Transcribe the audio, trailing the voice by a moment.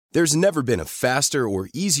There's never been a faster or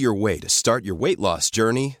easier way to start your weight loss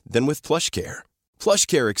journey than with PlushCare.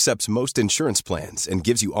 PlushCare accepts most insurance plans and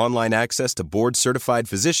gives you online access to board-certified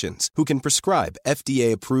physicians who can prescribe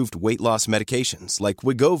FDA-approved weight loss medications like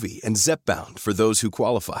Wegovy and Zepbound for those who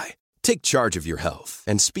qualify. Take charge of your health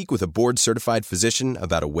and speak with a board-certified physician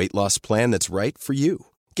about a weight loss plan that's right for you.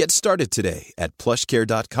 Get started today at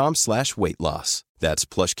plushcare.com/weight-loss. That's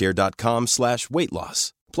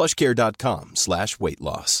plushcare.com/weight-loss.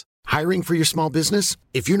 plushcare.com/weight-loss. Hiring for your small business?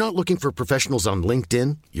 If you're not looking for professionals on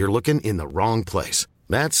LinkedIn, you're looking in the wrong place.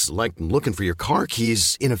 That's like looking for your car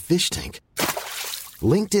keys in a fish tank.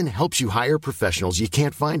 LinkedIn helps you hire professionals you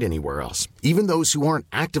can't find anywhere else, even those who aren't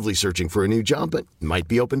actively searching for a new job but might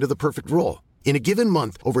be open to the perfect role. In a given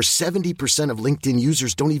month, over 70% of LinkedIn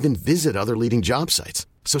users don't even visit other leading job sites.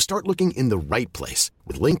 So start looking in the right place.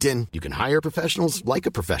 With LinkedIn, you can hire professionals like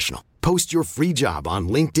a professional. Post your free job on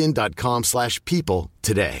linkedin.com/people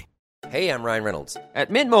today. Hey, I'm Ryan Reynolds.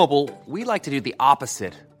 At Mint Mobile, we like to do the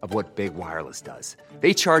opposite of what Big Wireless does.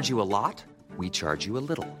 They charge you a lot, we charge you a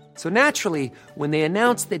little. So naturally, when they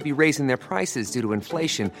announced they'd be raising their prices due to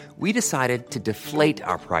inflation, we decided to deflate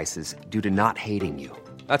our prices due to not hating you.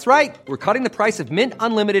 That's right. We're cutting the price of Mint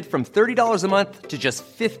Unlimited from $30 a month to just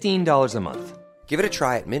 $15 a month. Give it a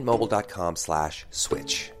try at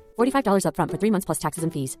mintmobile.com/switch. $45 up front for 3 months plus taxes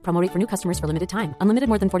and fees. Promo rate for new customers for limited time. Unlimited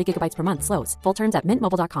more than 40 gigabytes per month. Slows full terms at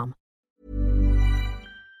mintmobile.com.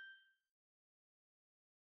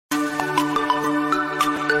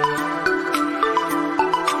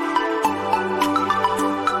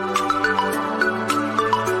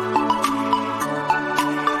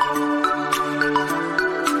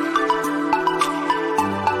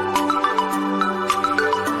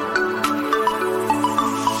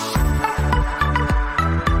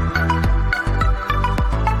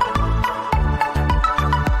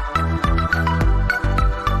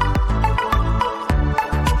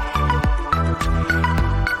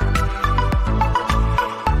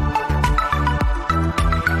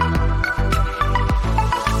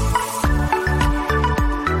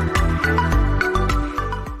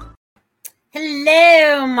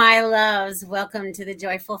 Hello, my loves. Welcome to the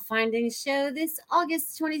Joyful Findings Show this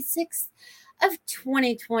August 26th of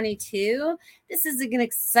 2022. This is an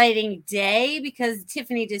exciting day because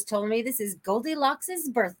Tiffany just told me this is Goldilocks'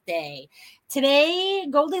 birthday. Today,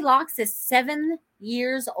 Goldilocks is 7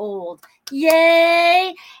 years old.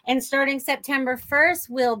 Yay! And starting September 1st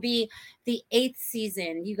will be the 8th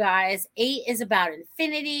season. You guys, 8 is about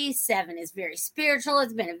infinity. 7 is very spiritual.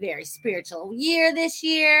 It's been a very spiritual year this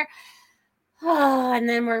year. Oh, and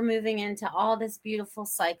then we're moving into all this beautiful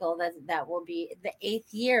cycle that will be the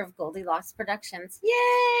 8th year of Goldilocks Productions.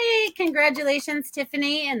 Yay! Congratulations,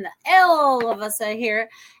 Tiffany, and all of us are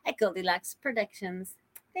here at Goldilocks Productions.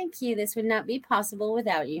 Thank you. This would not be possible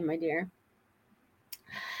without you, my dear.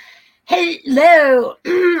 Hello.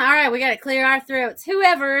 All right, we got to clear our throats.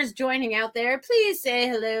 Whoever is joining out there, please say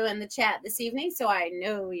hello in the chat this evening so I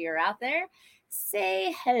know you're out there.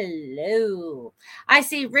 Say hello. I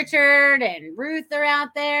see Richard and Ruth are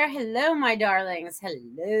out there. Hello, my darlings.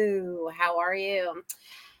 Hello. How are you?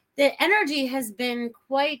 The energy has been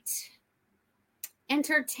quite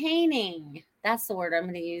entertaining. That's the word I'm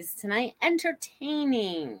going to use tonight.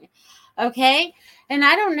 Entertaining. Okay. And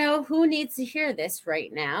I don't know who needs to hear this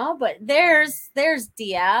right now, but there's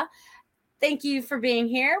Dia. Thank you for being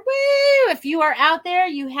here. Woo! If you are out there,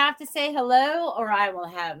 you have to say hello or I will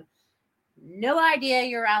have no idea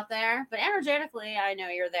you're out there, but energetically, I know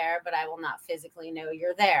you're there, but I will not physically know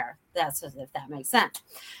you're there. That's if that makes sense.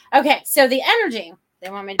 Okay, so the energy. They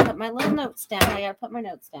want me to put my little notes down. I got to put my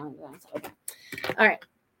notes down. Okay. All right.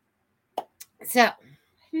 So,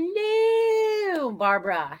 hello,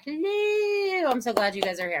 Barbara. Hello. I'm so glad you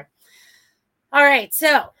guys are here. All right,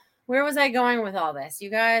 so where was I going with all this? You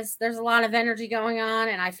guys, there's a lot of energy going on,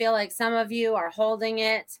 and I feel like some of you are holding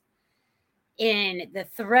it in the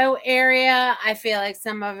throat area. I feel like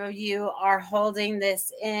some of you are holding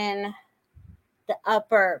this in the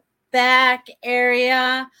upper back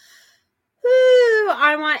area. Woo,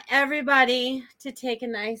 I want everybody to take a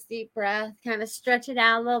nice deep breath, kind of stretch it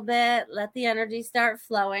out a little bit, let the energy start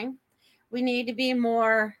flowing. We need to be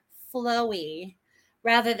more flowy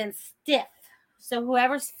rather than stiff. So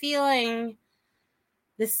whoever's feeling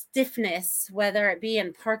the stiffness, whether it be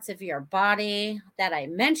in parts of your body that I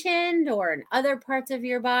mentioned or in other parts of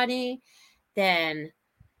your body, then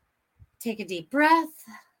take a deep breath.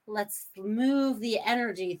 Let's move the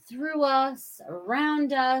energy through us,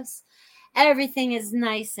 around us. Everything is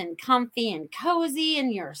nice and comfy and cozy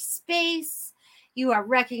in your space. You are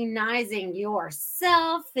recognizing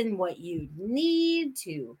yourself and what you need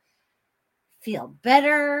to feel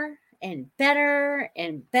better and better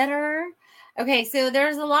and better. Okay, so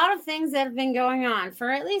there's a lot of things that have been going on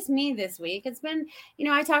for at least me this week. It's been,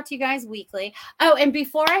 I talk to you guys weekly. Oh, and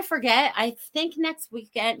before I forget, I think next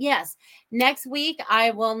weekend, yes, next week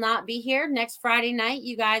I will not be here. Next Friday night,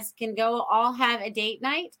 you guys can go all have a date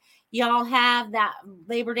night. Y'all have that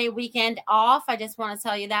Labor Day weekend off. I just want to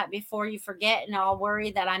tell you that before you forget and all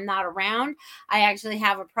worry that I'm not around. I actually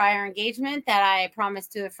have a prior engagement that I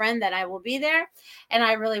promised to a friend that I will be there. And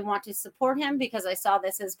I really want to support him because I saw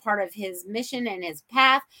this as part of his mission and his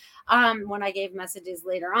path when I gave messages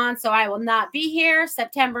later on. So I will not be here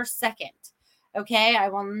September 2nd. Okay, I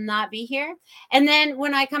will not be here. And then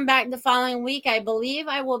when I come back the following week, I believe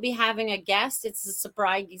I will be having a guest. It's a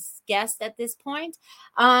surprise guest at this point,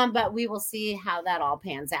 but we will see how that all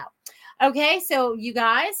pans out. Okay, so you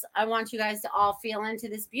guys, I want you guys to all feel into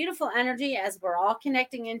this beautiful energy as we're all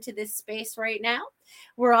connecting into this space right now.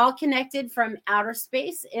 We're all connected from outer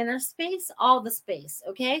space, inner space, all the space.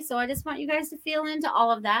 Okay, so I just want you guys to feel into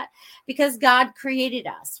all of that because God created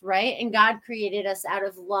us, right? And God created us out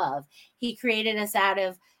of love. He created us out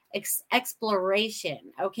of exploration,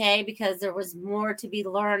 okay? Because there was more to be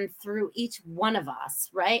learned through each one of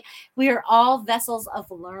us, right? We are all vessels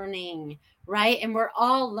of learning, right? And we're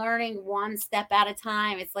all learning one step at a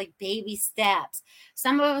time. It's like baby steps.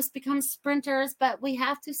 Some of us become sprinters, but we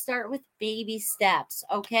have to start with baby steps,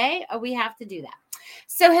 okay? We have to do that.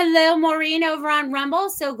 So hello, Maureen over on Rumble.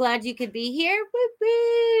 So glad you could be here.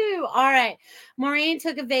 Woo-woo. All right. Maureen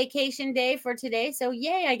took a vacation day for today. So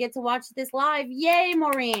yay, I get to watch this live. Yay,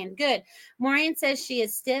 Maureen. Good. Maureen says she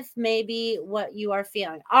is stiff, maybe what you are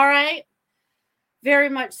feeling. All right. Very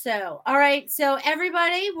much so. All right. So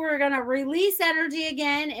everybody, we're going to release energy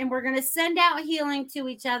again, and we're going to send out healing to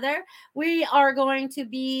each other. We are going to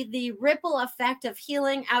be the ripple effect of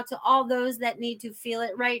healing out to all those that need to feel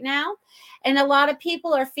it right now. And a lot of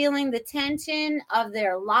people are feeling the tension of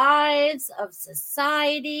their lives, of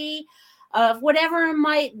society, of whatever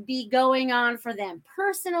might be going on for them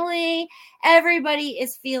personally. Everybody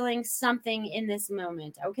is feeling something in this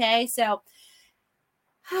moment. Okay. So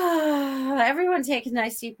everyone take a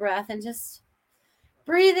nice deep breath and just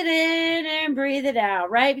breathe it in and breathe it out,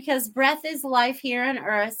 right? Because breath is life here on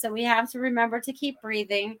earth. So we have to remember to keep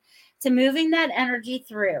breathing, to moving that energy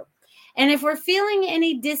through. And if we're feeling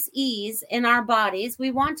any dis-ease in our bodies,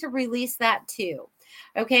 we want to release that too.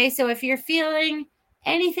 Okay, so if you're feeling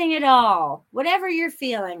anything at all, whatever you're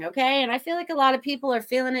feeling, okay? And I feel like a lot of people are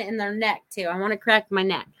feeling it in their neck too. I want to crack my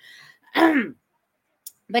neck.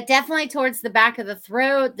 But definitely towards the back of the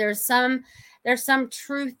throat, there's some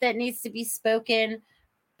truth that needs to be spoken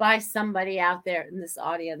by somebody out there in this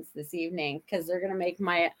audience this evening, because they're going to make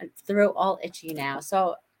my throat all itchy now.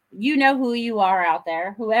 So you know who you are out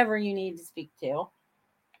there, whoever you need to speak to.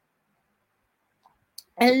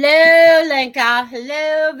 Hello, Lenka.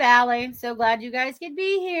 Hello, Valley. So glad you guys could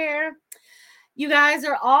be here. You guys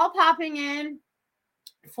are all popping in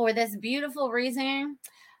for this beautiful reasoning.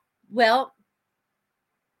 Well,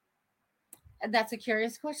 that's a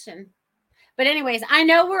curious question. But anyways, I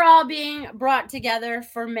know we're all being brought together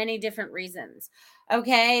for many different reasons.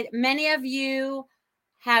 Okay. Many of you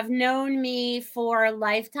have known me for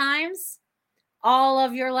lifetimes, all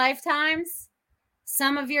of your lifetimes,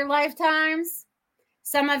 some of your lifetimes.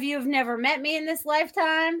 Some of you have never met me in this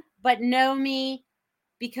lifetime, but know me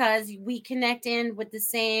because we connect in with the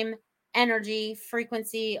same energy,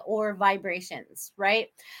 frequency, or vibrations, right?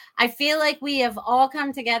 I feel like we have all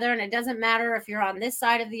come together, and it doesn't matter if you're on this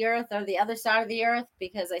side of the earth or the other side of the earth,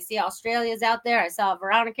 because I see Australia's out there. I saw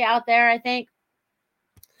Veronica out there, I think.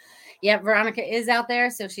 Yeah, Veronica is out there,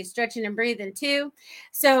 so she's stretching and breathing too.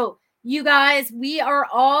 So you guys, we are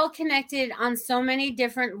all connected on so many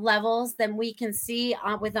different levels than we can see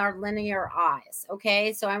with our linear eyes,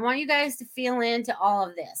 okay? So I want you guys to feel into all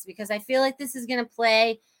of this, because I feel like this is going to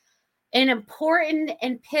play an important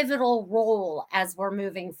and pivotal role as we're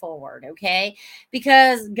moving forward, okay?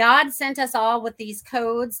 Because God sent us all with these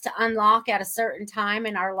codes to unlock at a certain time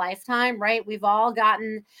in our lifetime, right? We've all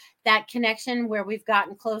gotten that connection where we've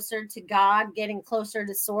gotten closer to God, getting closer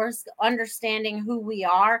to source, understanding who we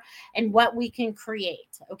are and what we can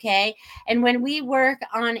create, okay? And when we work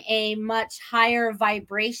on a much higher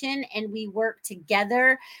vibration and we work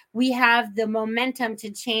together, we have the momentum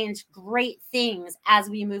to change great things as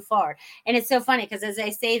we move forward. And it's so funny because as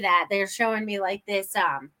I say that, they're showing me like this,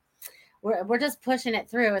 we're just pushing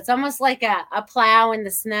it through. It's almost like a plow in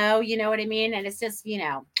the snow, you know what I mean? And it's just,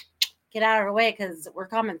 get out of our way because we're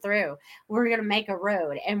coming through. We're going to make a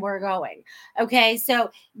road and we're going. Okay.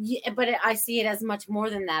 So, but I see it as much more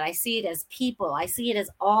than that. I see it as people. I see it as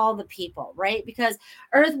all the people, right? Because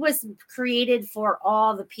Earth was created for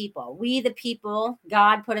all the people. We, the people,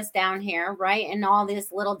 God put us down here, right? And all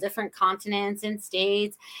these little different continents and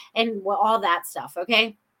states and all that stuff.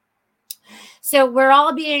 Okay. So we're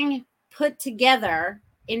all being put together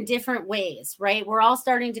in different ways, right? We're all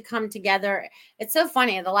starting to come together. It's so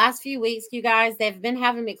funny. The last few weeks, you guys, they've been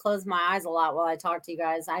having me close my eyes a lot while I talk to you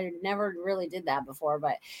guys. I never really did that before,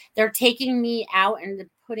 but they're taking me out and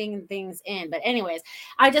putting things in. But anyways,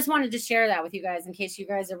 I just wanted to share that with you guys in case you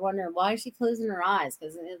guys are wondering why is she closing her eyes?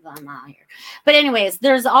 Because I'm not here. But anyways,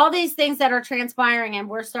 there's all these things that are transpiring and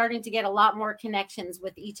we're starting to get a lot more connections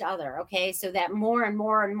with each other. Okay. So that more and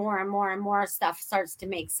more and more and more and more stuff starts to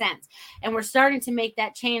make sense. And we're starting to make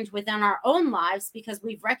that change within our own lives because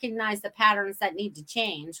we've recognized the patterns that need to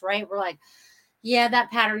change, right? We're like, yeah, that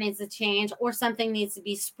pattern needs to change or something needs to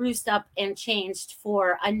be spruced up and changed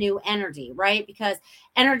for a new energy, right? Because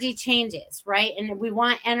energy changes, right? And we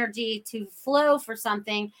want energy to flow for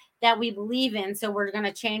something that we believe in. So we're going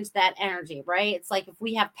to change that energy, right? It's like if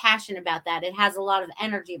we have passion about that, it has a lot of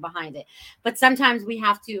energy behind it. But sometimes we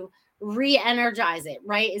have to re-energize it,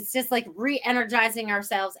 right? It's just like re-energizing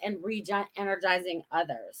ourselves and re-energizing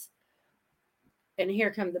others. And here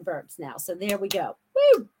come the burps now. So there we go.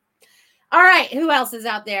 Woo! All right, who else is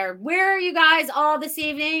out there? Where are you guys all this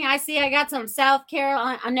evening? I see I got some South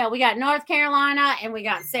Carolina. No, we got North Carolina and we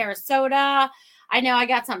got Sarasota. I know I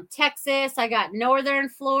got some Texas. I got Northern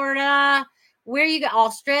Florida. Where you got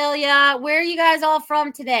Australia? Where are you guys all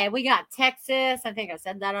from today? We got Texas. I think I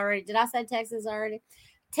said that already. Did I say Texas already?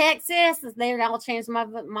 Texas. I'll change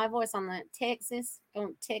my voice on that. Texas.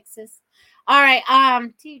 Going Texas. All right. All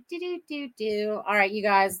right, you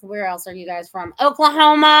guys. Where else are you guys from?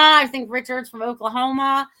 Oklahoma. I think Richard's from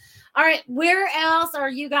Oklahoma. All right. Where else are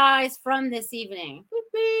you guys from this evening?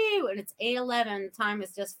 Woo-hoo. And it's 8:11. Time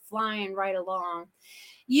is just flying right along.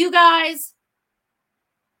 You guys.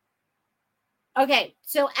 Okay.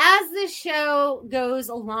 So as this show goes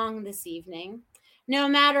along this evening, no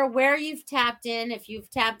matter where you've tapped in, if you've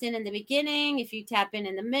tapped in the beginning, if you tap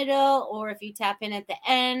in the middle, or if you tap in at the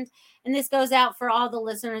end, and this goes out for all the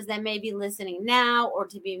listeners that may be listening now or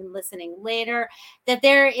to be listening later, that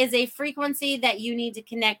there is a frequency that you need to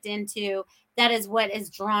connect into. That is what has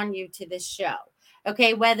drawn you to this show.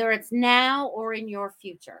 Okay, whether it's now or in your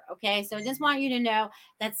future. Okay, so I just want you to know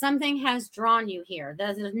that something has drawn you here.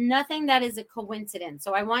 There's nothing that is a coincidence.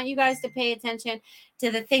 So I want you guys to pay attention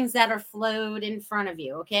to the things that are flowed in front of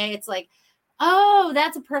you. Okay, it's like, oh,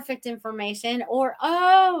 that's a perfect information, or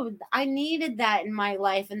oh, I needed that in my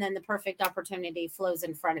life, and then the perfect opportunity flows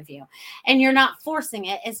in front of you, and you're not forcing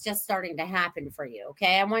it. It's just starting to happen for you.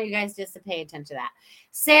 Okay, I want you guys just to pay attention to that.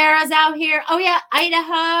 Sarah's out here. Oh yeah,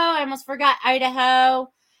 Idaho. I almost forgot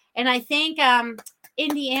Idaho, and I think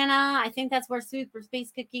Indiana. I think that's where Super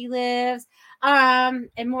Space Cookie lives. And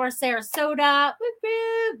more Sarasota. Whoop,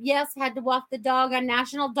 whoop. Yes, had to walk the dog on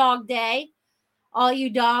National Dog Day. All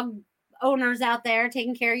you dog owners out there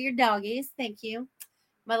taking care of your doggies. Thank you.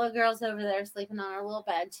 My little girl's over there sleeping on her little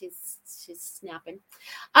bed. She's snapping.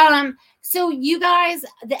 So you guys,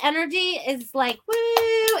 the energy is like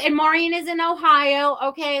woo, and Maureen is in Ohio.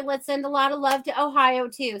 Okay, let's send a lot of love to Ohio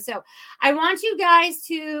too. So I want you guys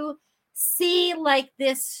to see like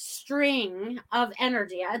this string of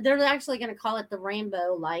energy. They're actually going to call it the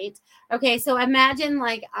rainbow light. Okay, so imagine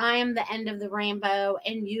like I'm the end of the rainbow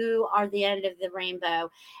and you are the end of the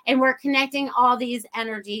rainbow, and we're connecting all these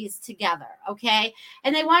energies together. Okay,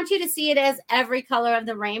 and they want you to see it as every color of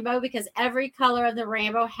the rainbow, because every color of the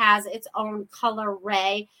rainbow has its own color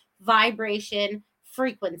ray, vibration,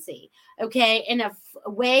 frequency. Okay, in a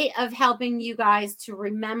way of helping you guys to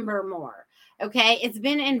remember more. Okay, it's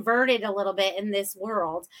been inverted a little bit in this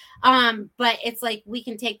world, but it's like we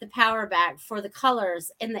can take the power back for the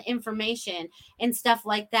colors and the information and stuff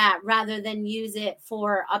like that, rather than use it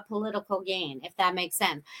for a political gain, if that makes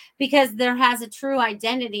sense, because there has a true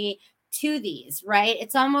identity to these, right?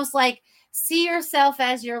 It's almost like see yourself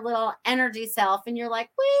as your little energy self, and you're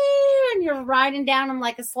like, woo, and you're riding down them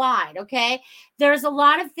like a slide. Okay, there's a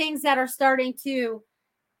lot of things that are starting to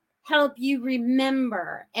help you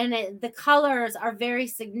remember, and the colors are very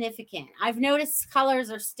significant. I've noticed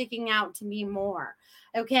colors are sticking out to me more.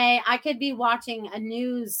 Okay, I could be watching a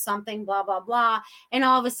news something blah blah blah, and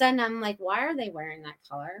all of a sudden I'm like, why are they wearing that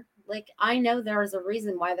color? Like, I know there's a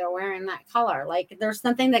reason why they're wearing that color. Like, there's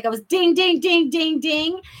something that goes ding, ding, ding, ding,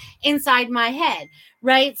 ding inside my head,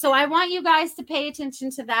 right? So I want you guys to pay attention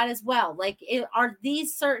to that as well. Like, are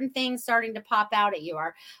these certain things starting to pop out at you?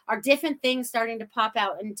 Are different things starting to pop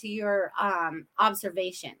out into your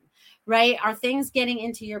observation? Right? Are things getting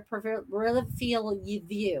into your peripheral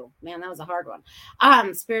view? Man, that was a hard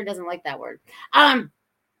one. Spirit doesn't like that word.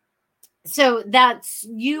 So that's,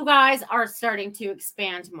 you guys are starting to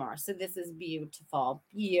expand more. So this is beautiful,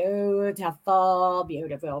 beautiful,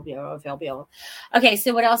 beautiful, beautiful, beautiful. Okay,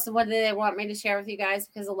 so what else? What do they want me to share with you guys?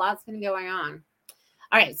 Because a lot's been going on.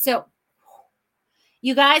 All right, so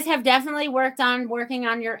you guys have definitely working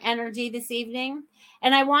on your energy this evening.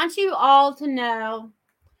 And I want you all to know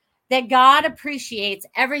that God appreciates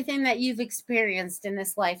everything that you've experienced in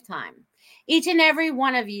this lifetime. Each and every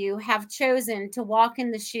one of you have chosen to walk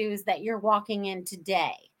in the shoes that you're walking in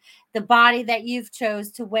today, the body that you've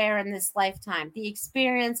chose to wear in this lifetime, the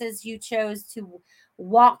experiences you chose to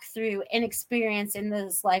walk through and experience in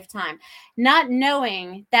this lifetime, not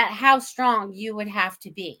knowing that how strong you would have to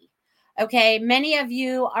be. Okay, many of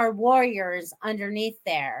you are warriors underneath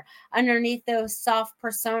those soft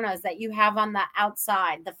personas that you have on the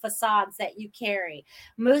outside, the facades that you carry.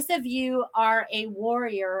 Most of you are a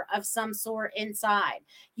warrior of some sort inside.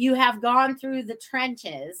 You have gone through the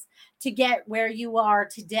trenches to get where you are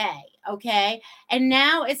today, okay? And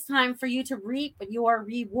now it's time for you to reap your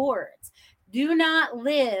rewards. Do not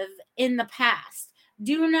live in the past.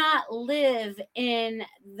 Do not live in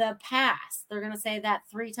the past. They're going to say that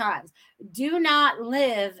 3 times. Do not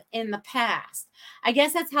live in the past. I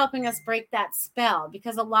guess that's helping us break that spell,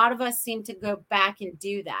 because a lot of us seem to go back and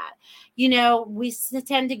do that. You know, we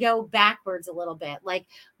tend to go backwards a little bit. Like,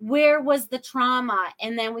 where was the trauma?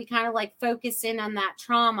 And then we kind of like focus in on that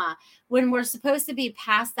trauma when we're supposed to be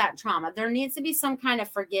past that trauma. There needs to be some kind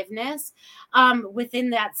of forgiveness within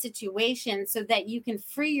that situation so that you can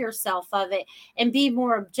free yourself of it and be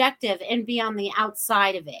more objective and be on the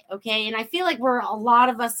outside of it. Okay. And I feel like a lot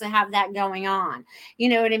of us have that going on. You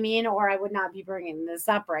know what I mean? Or I would not be bringing this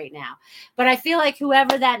up right now. But I feel like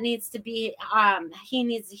whoever that needs to be, he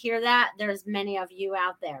needs to hear that. There's many of you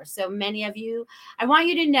out there. So many of you, I want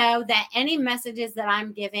you to know that any messages that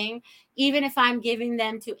I'm giving, even if I'm giving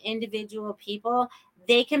them to individual people,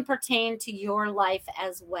 they can pertain to your life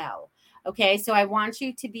as well. Okay, so I want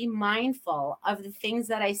you to be mindful of the things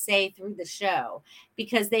that I say through the show,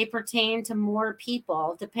 because they pertain to more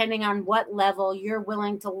people depending on what level you're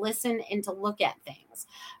willing to listen and to look at things.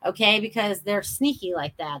 Okay, because they're sneaky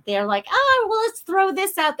like that. They're like, oh, well, let's throw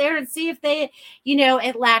this out there and see if they,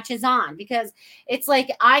 it latches on. Because it's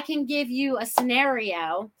like, I can give you a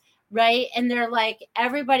scenario, right? And they're like,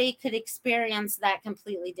 everybody could experience that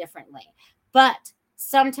completely differently. But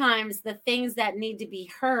sometimes the things that need to be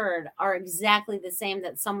heard are exactly the same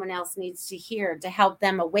that someone else needs to hear to help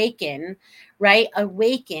them awaken, right?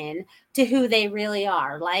 Awaken to who they really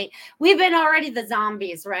are. Like, we've been already the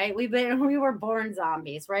zombies, right? We were born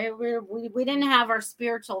zombies, right? We didn't have our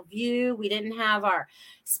spiritual view. We didn't have our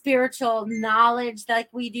spiritual knowledge like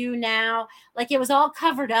we do now. Like, it was all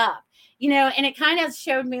covered up, and it kind of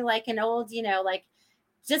showed me like an old, like,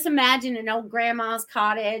 just imagine an old grandma's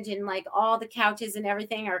cottage and like all the couches and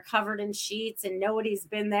everything are covered in sheets and nobody's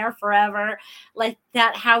been there forever. Like,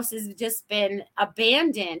 that house has just been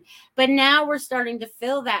abandoned. But now we're starting to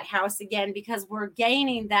fill that house again because we're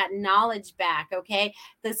gaining that knowledge back. Okay.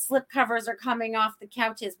 The slip covers are coming off the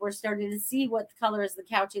couches. We're starting to see what the colors the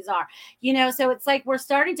couches are, so it's like we're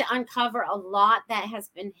starting to uncover a lot that has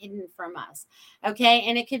been hidden from us. Okay.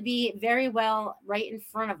 And it could be very well right in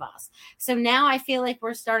front of us. So now I feel like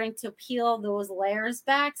we're starting to peel those layers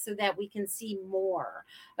back so that we can see more,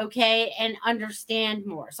 okay, and understand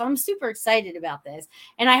more. So I'm super excited about this.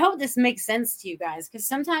 And I hope this makes sense to you guys, because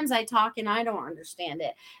sometimes I talk and I don't understand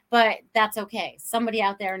it, but that's okay. Somebody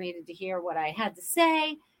out there needed to hear what I had to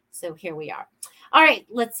say. So here we are. All right,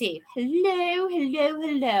 let's see.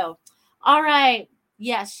 Hello. All right.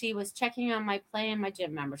 Yes, she was checking on my play and my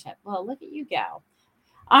gym membership. Well, look at you go.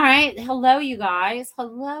 All right. Hello, you guys.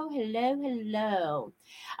 Hello.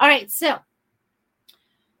 All right. So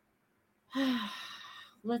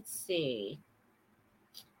let's see.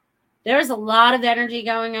 There's a lot of energy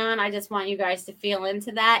going on. I just want you guys to feel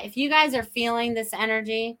into that. If you guys are feeling this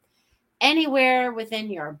energy anywhere within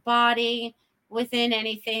your body, within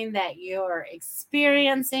anything that you're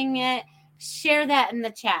experiencing it, share that in the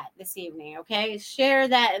chat this evening, okay? Share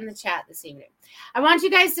that in the chat this evening. I want you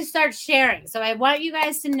guys to start sharing. So I want you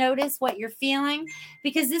guys to notice what you're feeling,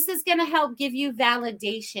 because this is going to help give you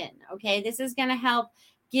validation, okay? This is going to help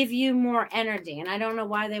give you more energy. And I don't know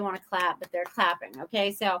why they want to clap, but they're clapping.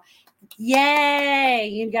 Okay. So yay.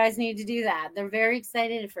 You guys need to do that. They're very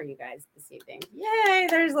excited for you guys this evening. Yay.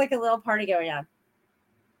 There's like a little party going on.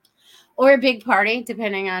 Or a big party,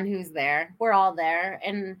 depending on who's there. We're all there.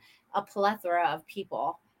 And a plethora of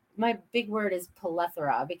people. My big word is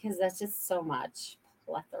plethora because that's just so much.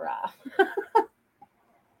 Plethora.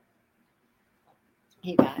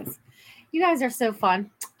 You guys are so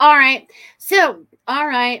fun. All right. So, all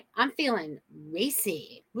right. I'm feeling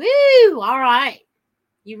racy. Woo. All right.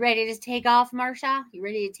 You ready to take off, Marsha? You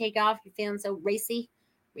ready to take off? You feeling so racy?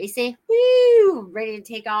 Racy? Woo. Ready to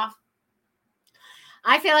take off?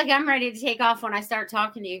 I feel like I'm ready to take off when I start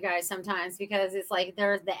talking to you guys sometimes because it's like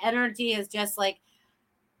the energy is just like,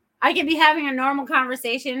 I could be having a normal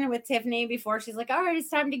conversation with Tiffany before she's like, all right, it's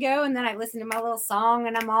time to go. And then I listen to my little song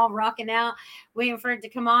and I'm all rocking out, waiting for it to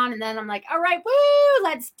come on. And then I'm like, all right, woo,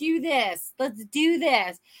 let's do this. Let's do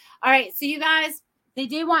this. All right. So you guys, they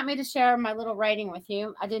do want me to share my little writing with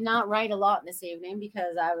you. I did not write a lot this evening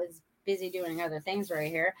because I was busy doing other things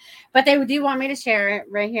right here. But they do want me to share it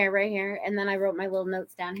right here. And then I wrote my little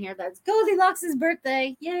notes down here. That's Goldilocks'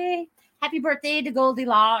 birthday. Yay. Happy birthday to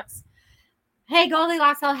Goldilocks. Hey,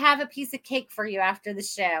 Goldilocks, I'll have a piece of cake for you after the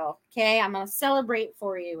show. Okay, I'm going to celebrate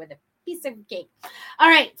for you with a piece of cake. All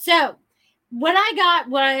right, so what I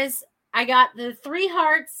got the 3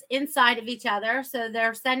 hearts inside of each other. So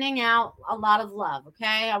they're sending out a lot of love,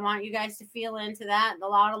 okay? I want you guys to feel into that. A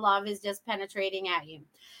lot of love is just penetrating at you.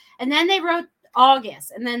 And then they wrote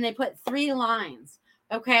August, and then they put 3 lines.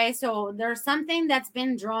 Okay, so there's something that's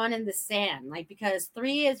been drawn in the sand, like because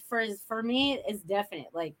 3 is for me is definite,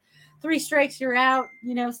 like 3 strikes, you're out,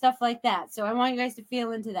 stuff like that. So I want you guys to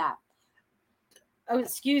feel into that. Oh,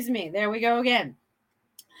 excuse me. There we go again.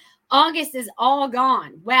 August is all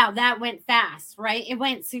gone. Wow, that went fast, right? It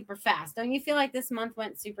went super fast. Don't you feel like this month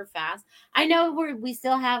went super fast? I know we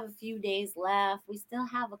still have a few days left. We still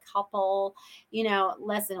have a couple,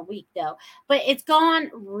 less than a week though. But it's gone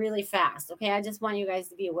really fast, okay? I just want you guys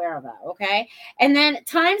to be aware of that, okay? And then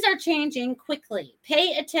times are changing quickly.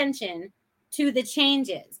 Pay attention to the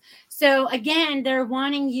changes. So again, they're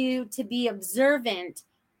wanting you to be observant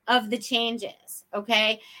of the changes.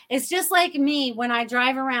 Okay. It's just like me when I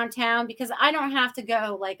drive around town because I don't have to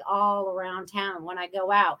go like all around town when I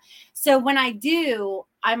go out. So when I do,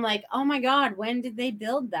 I'm like, oh my God, when did they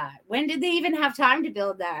build that? When did they even have time to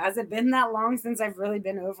build that? Has it been that long since I've really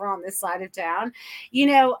been over on this side of town?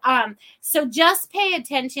 So just pay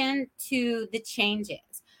attention to the changes.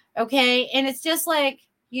 Okay. And it's just like,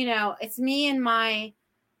 it's me and my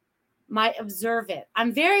observant.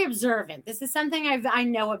 I'm very observant. This is something I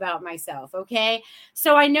know about myself. Okay.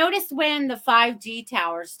 So I noticed when the 5G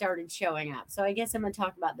towers started showing up. So I guess I'm going to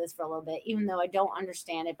talk about this for a little bit, even though I don't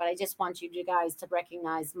understand it, but I just want you guys to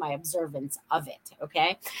recognize my observance of it.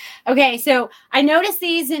 Okay. Okay. So I noticed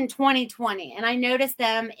these in 2020 and I noticed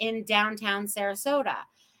them in downtown Sarasota.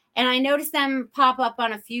 And I noticed them pop up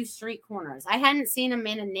on a few street corners. I hadn't seen them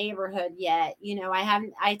in a neighborhood yet.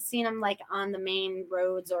 I'd seen them like on the main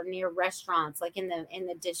roads or near restaurants, like in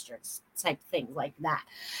the districts type things like that.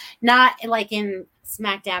 Not like in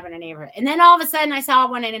smack dab in a neighborhood. And then all of a sudden I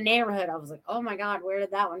saw one in a neighborhood. I was like, oh my God, where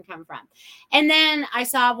did that one come from? And then I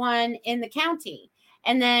saw one in the county.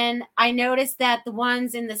 And then I noticed that the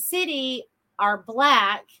ones in the city are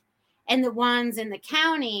black and the ones in the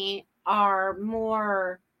county are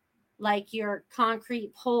more like your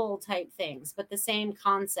concrete pole type things, but the same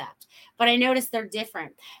concept. But I noticed they're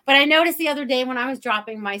different. But I noticed the other day when I was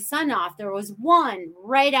dropping my son off, there was one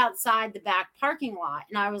right outside the back parking lot.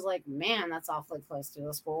 And I was like, man, that's awfully close to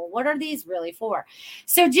the school. What are these really for?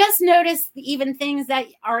 So just notice even things that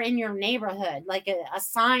are in your neighborhood, like a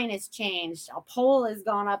sign has changed, a pole has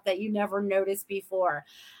gone up that you never noticed before.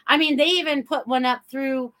 I mean, they even put one up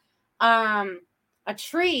through, a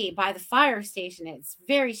tree by the fire station. It's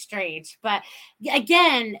very strange. But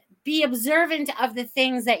again, be observant of the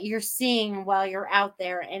things that you're seeing while you're out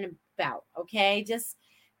there and about. Okay. Just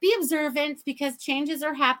be observant because changes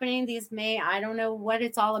are happening. I don't know what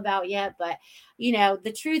it's all about yet, but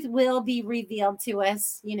the truth will be revealed to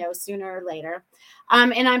us, sooner or later.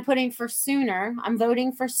 And I'm putting for sooner. I'm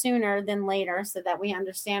voting for sooner than later so that we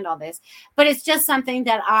understand all this. But it's just something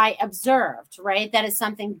that I observed, right? That is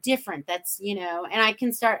something different. That's, and I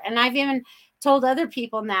can start, and I've even told other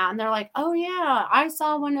people now, and they're like, oh yeah, I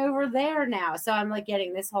saw one over there now. So I'm like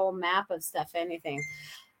getting this whole map of stuff, anything.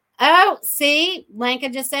 Oh, see, Lanka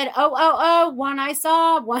just said, one I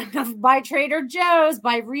saw, one by Trader Joe's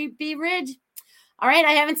by B Ridge. All right,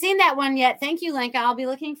 I haven't seen that one yet. Thank you, Lanka. I'll be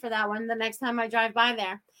looking for that one the next time I drive by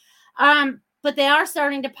there. but they are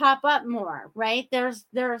starting to pop up more, right?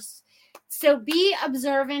 So be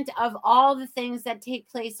observant of all the things that take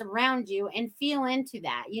place around you and feel into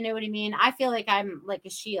that. You know what I mean? I feel like I'm like a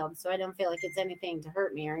shield, so I don't feel like it's anything to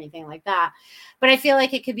hurt me or anything like that. But I feel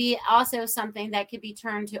like it could be also something that could be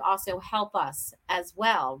turned to also help us as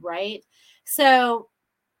well, right? So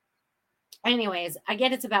anyways, I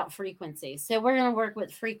get it's about frequency. So we're going to work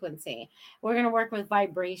with frequency. We're going to work with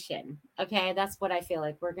vibration. Okay. That's what I feel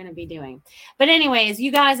like we're going to be doing. But anyways,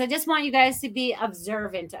 you guys, I just want you guys to be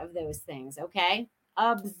observant of those things. Okay.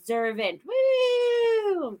 Observant.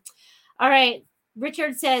 Woo! All right.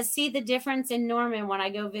 Richard says, see the difference in Norman when I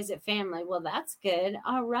go visit family. Well, that's good.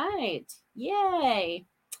 All right. Yay.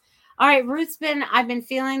 All right, I've been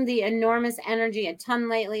feeling the enormous energy a ton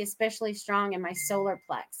lately, especially strong in my solar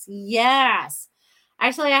plex. Yes.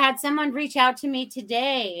 Actually, I had someone reach out to me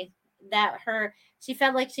today that she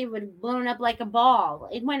felt like she would blown up like a ball.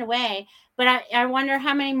 It went away, but I wonder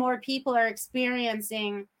how many more people are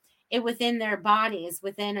experiencing it within their bodies,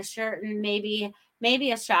 within a certain, maybe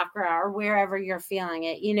a chakra or wherever you're feeling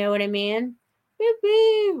it. You know what I mean?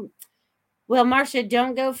 Woo-hoo. Well, Marcia,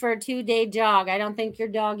 don't go for a 2-day jog. I don't think your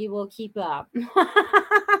doggy will keep up.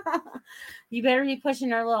 You better be pushing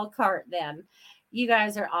her little cart then. You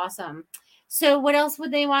guys are awesome. So what else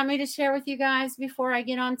would they want me to share with you guys before I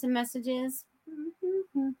get on to messages?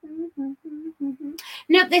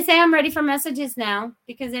 Nope, they say I'm ready for messages now,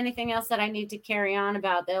 because anything else that I need to carry on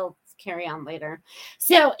about, they'll carry on later.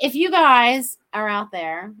 So if you guys are out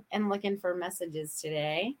there and looking for messages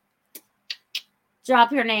today,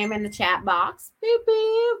 drop your name in the chat box. Boop,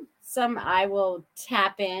 boop. I will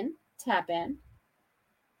tap in.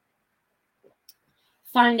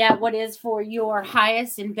 Find out what is for your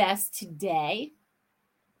highest and best today.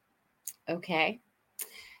 Okay.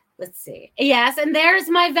 Let's see. Yes, and there's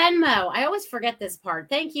my Venmo. I always forget this part.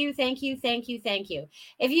 Thank you.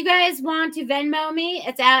 If you guys want to Venmo me,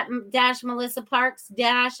 it's at Melissa Parks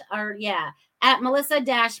at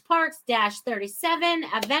Melissa-Parks-37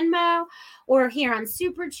 at Venmo, or here on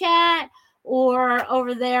Super Chat, or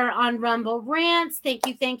over there on Rumble Rants. Thank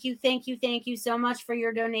you so much for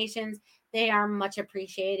your donations. They are much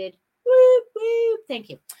appreciated. Woo, woo. Thank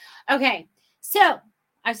you. Okay, so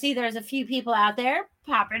I see there's a few people out there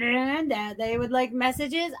popping in that they would like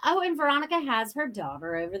messages. Oh, and Veronica has her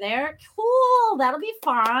daughter over there. Cool. That'll be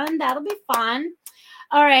fun.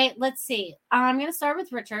 All right, let's see. I'm going to start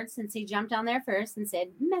with Richard, since he jumped on there first and said,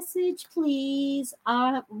 message, please,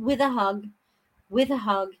 with a hug.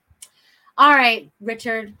 All right,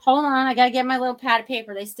 Richard, hold on. I got to get my little pad of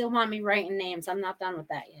paper. They still want me writing names. I'm not done with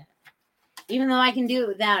that yet, even though I can do it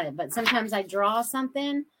without it. But sometimes I draw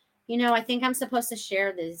something. You know, I think I'm supposed to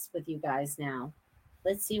share this with you guys now.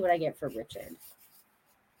 Let's see what I get for Richard.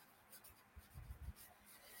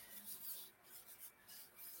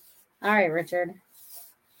 All right, Richard.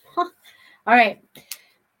 All right.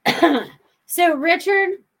 So,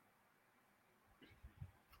 Richard,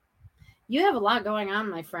 you have a lot going on,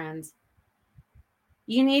 my friends.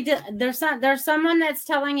 You need to, there's someone that's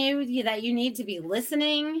telling you that you need to be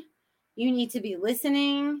listening.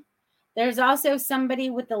 There's also somebody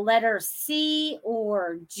with the letter C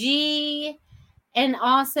or G, and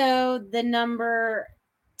also the number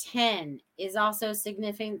 10 is also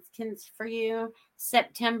significant for you.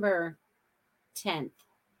 September 10th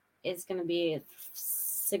is going to be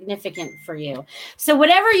significant for you. So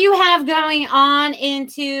whatever you have going on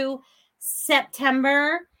into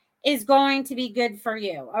September is going to be good for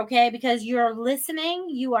you, okay? Because you're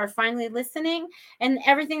listening, you are finally listening, and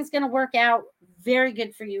everything's going to work out very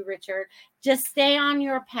good for you, Richard. Just stay on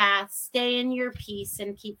your path, stay in your peace,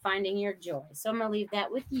 and keep finding your joy. So I'm going to leave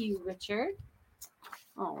that with you, Richard.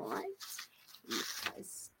 All right.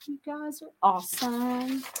 You guys are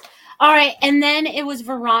awesome. All right, and then it was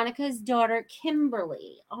Veronica's daughter,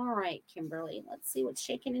 Kimberly. All right, Kimberly, let's see what's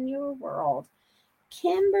shaking in your world.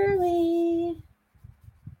 Kimberly.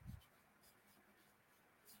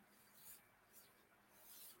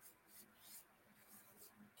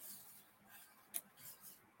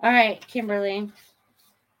 All right, Kimberly.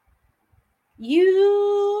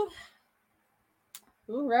 You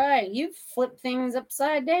flipped things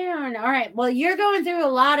upside down. All right, well, you're going through a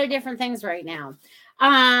lot of different things right now.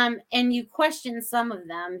 And you question some of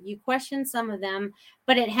them,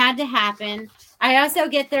 but it had to happen. I also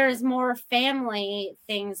get there's more family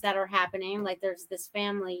things that are happening. Like there's this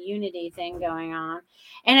family unity thing going on.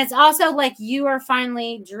 And it's also like you are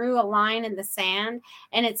finally drew a line in the sand,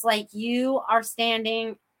 and it's like you are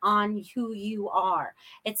standing on who you are.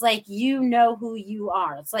 It's like you know who you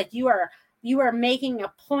are. It's like you are you are making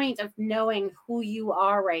a point of knowing who you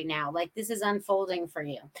are right now. Like this is unfolding for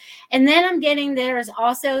you. And then I'm getting, there's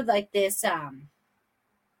also like this,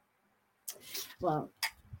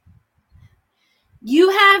 you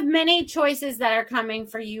have many choices that are coming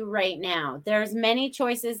for you right now. There's many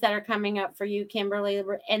choices that are coming up for you, Kimberly,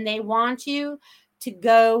 and they want you to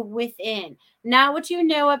go within. Not what you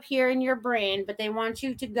know up here in your brain, but they want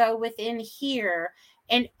you to go within here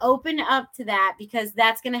and open up to that, because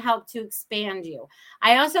that's going to help to expand you.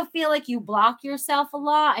 I also feel like you block yourself a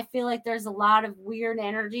lot. I feel like there's a lot of weird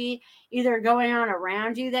energy either going on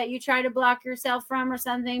around you that you try to block yourself from or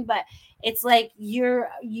something, but it's like you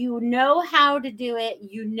know how to do it.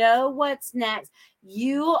 You know what's next.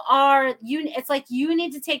 It's like you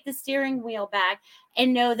need to take the steering wheel back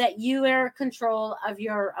and know that you are in control of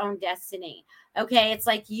your own destiny. Okay. It's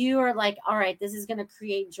like you are like, all right, this is going to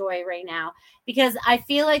create joy right now, because I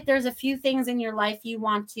feel like there's a few things in your life you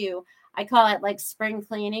want to, I call it like spring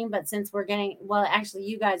cleaning, but since we're getting, well, actually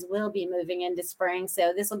you guys will be moving into spring.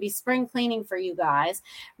 So this will be spring cleaning for you guys,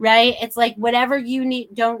 right? It's like whatever you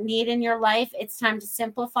don't need in your life, it's time to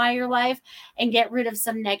simplify your life and get rid of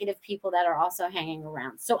some negative people that are also hanging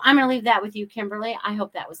around. So I'm going to leave that with you, Kimberly. I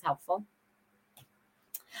hope that was helpful.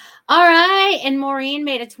 All right. And Maureen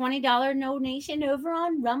made a $20 donation over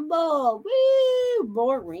on Rumble. Woo!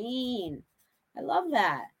 Maureen. I love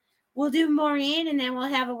that. We'll do Maureen, and then we'll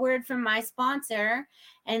have a word from my sponsor,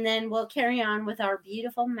 and then we'll carry on with our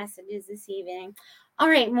beautiful messages this evening. All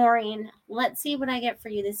right, Maureen, let's see what I get for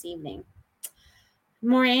you this evening.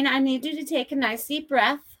 Maureen, I need you to take a nice deep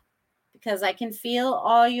breath, because I can feel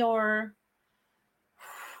all your,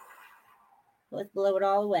 let's blow it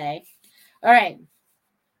all away. All right.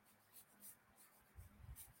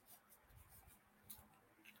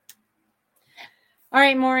 All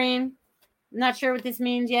right, Maureen. I'm not sure what this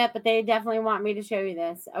means yet, but they definitely want me to show you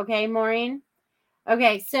this. Okay, Maureen?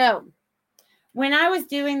 Okay, so when I was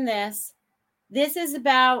doing this, this is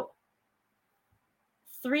about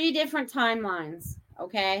 3 different timelines.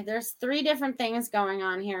 Okay, there's 3 different things going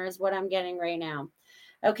on here is what I'm getting right now.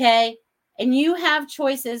 Okay, and you have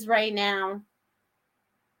choices right now.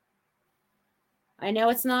 I know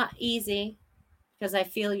it's not easy because I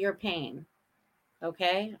feel your pain.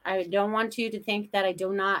 Okay, I don't want you to think that I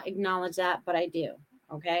do not acknowledge that, but I do.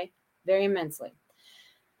 Okay, very immensely.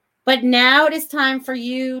 But now it is time for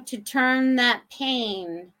you to turn that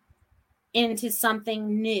pain into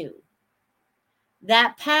something new.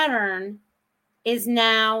 That pattern is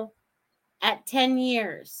now at 10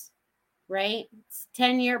 years, right? It's a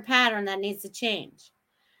 10-year pattern that needs to change.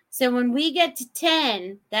 So when we get to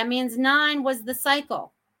 10, that means 9 was the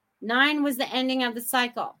cycle. 9 was the ending of the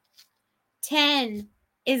cycle. 10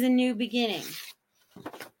 is a new beginning.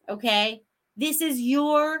 Okay? This is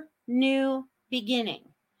your new beginning.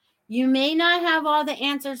 You may not have all the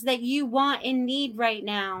answers that you want and need right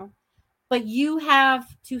now, but you have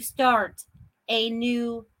to start a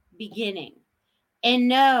new beginning and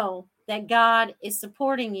know that God is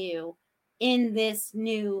supporting you in this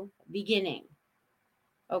new beginning.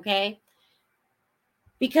 Okay?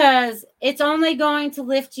 Because it's only going to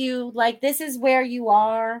lift you. Like, this is where you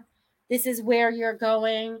are. This is where you're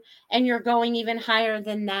going, and you're going even higher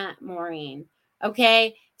than that, Maureen.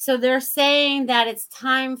 Okay? So they're saying that it's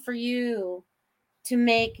time for you to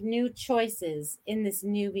make new choices in this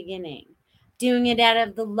new beginning, doing it out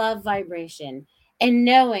of the love vibration and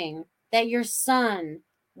knowing that your son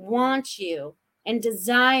wants you and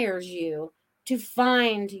desires you to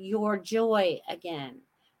find your joy again,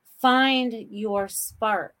 find your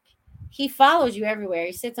spark. He follows you everywhere.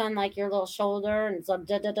 He sits on like your little shoulder and it's like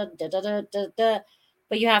da da da da da da da da.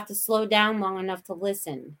 But you have to slow down long enough to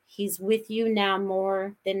listen. He's with you now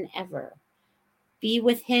more than ever. Be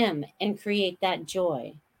with him and create that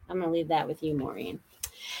joy. I'm going to leave that with you, Maureen.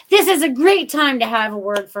 This is a great time to have a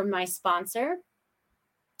word from my sponsor.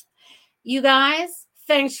 You guys,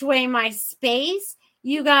 Feng Shui My Space.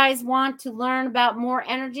 You guys want to learn about more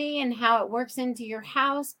energy and how it works into your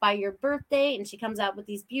house by your birthday, and she comes out with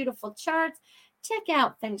these beautiful charts. Check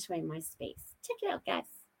out Feng Shui My Space. Check it out, guys.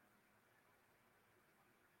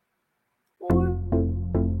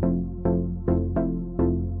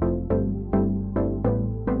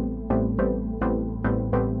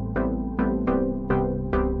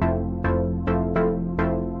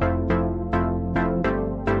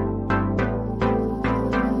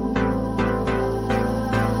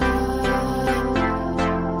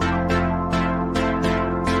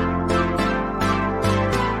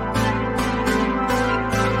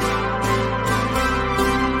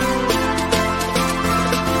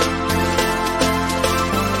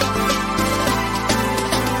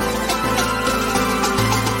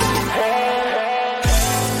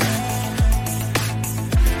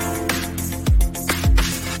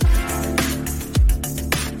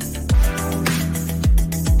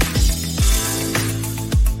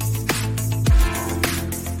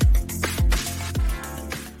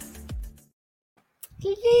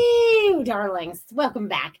 darlings. Welcome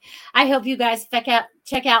back. I hope you guys check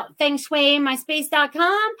out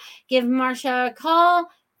fengshuimyspace.com. Give Marsha a call.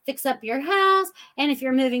 Fix up your house. And if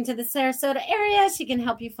you're moving to the Sarasota area, she can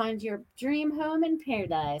help you find your dream home in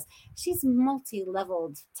paradise. She's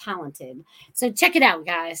multi-leveled talented. So check it out,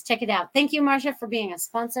 guys. Check it out. Thank you, Marsha, for being a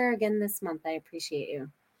sponsor again this month. I appreciate you.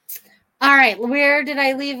 All right. Where did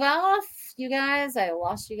I leave off, you guys? I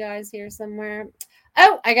lost you guys here somewhere.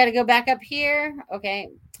 Oh, I got to go back up here. Okay.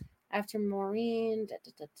 After Maureen.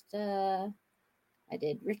 I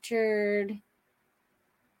did Richard.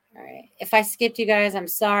 All right. If I skipped you guys, I'm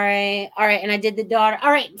sorry. All right. And I did the daughter.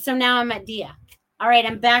 All right. So now I'm at Dia. All right.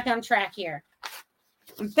 I'm back on track here.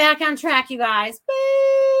 I'm back on track, you guys.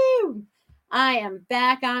 Woo! I am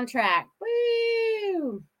back on track.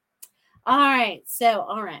 Woo! All right. So,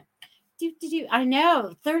 all right. I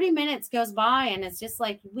know 30 minutes goes by and it's just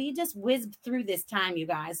like we just whizzed through this time, you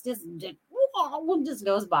guys. Just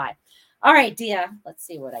goes by. All right, Dia. Let's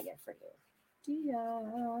see what I get for you. Dia.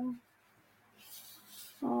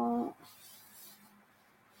 All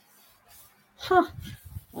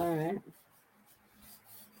right.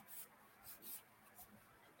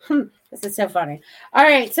 This is so funny. All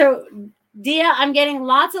right. So, Dia, I'm getting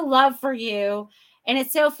lots of love for you. And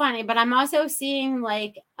it's so funny, but I'm also seeing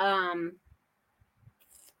like, I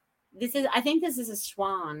think this is a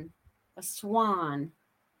swan. Swan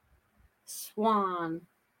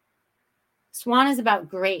is about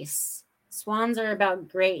grace. Swans are about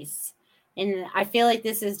grace. And I feel like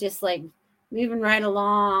this is just like moving right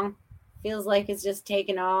along. Feels like it's just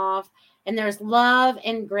taking off. And there's love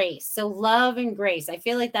and grace. So love and grace. I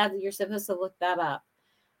feel like that you're supposed to look that up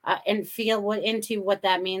and feel into what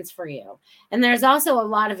that means for you. And there's also a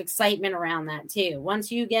lot of excitement around that too.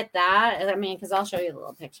 Once you get that, I mean, because I'll show you the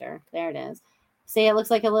little picture. There it is. See, it looks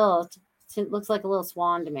like a little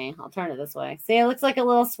swan to me. I'll turn it this way. See, it looks like a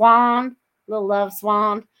little swan, little love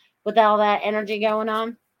swan with all that energy going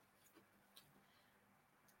on.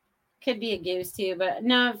 Could be a goose too, but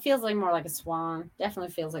no, it feels like more like a swan.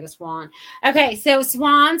 Definitely feels like a swan. Okay, so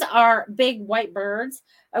swans are big white birds,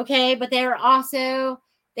 okay, but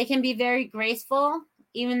they can be very graceful,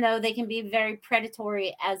 even though they can be very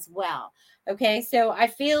predatory as well. Okay, so I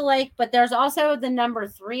feel like, but there's also the number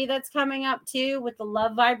 3 that's coming up too with the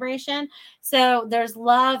love vibration. So there's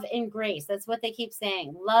love and grace. That's what they keep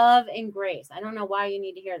saying. Love and grace. I don't know why you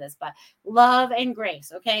need to hear this, but love and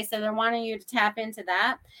grace. Okay, so they're wanting you to tap into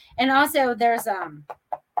that. And also there's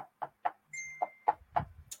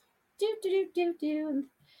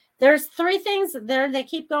there's 3 things there. They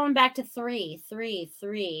keep going back to 3.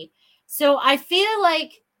 So I feel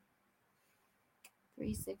like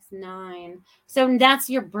 3, 6, 9. So that's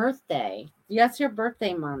your birthday. That's your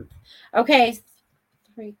birthday month. Okay.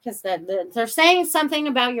 Because they're saying something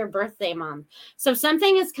about your birthday month. So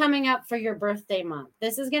something is coming up for your birthday month.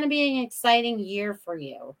 This is going to be an exciting year for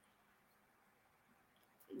you.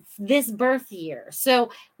 This birth year.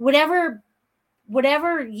 So whatever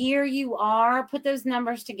year you are, put those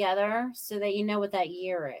numbers together so that you know what that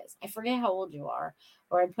year is. I forget how old you are,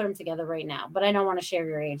 or I'd put them together right now, but I don't want to share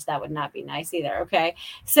your age. That would not be nice either. Okay.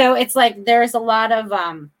 So it's like, there's a lot of,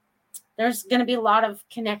 there's going to be a lot of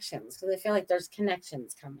connections because I feel like there's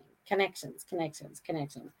connections coming. Connections.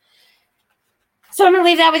 So I'm going to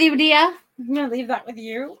leave that with you, Dia. I'm going to leave that with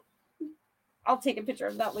you. I'll take a picture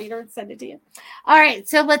of that later and send it to you. All right.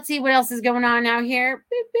 So let's see what else is going on out here.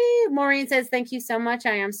 Beep, beep. Maureen says, thank you so much.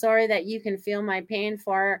 I am sorry that you can feel my pain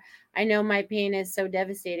I know my pain is so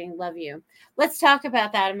devastating. Love you. Let's talk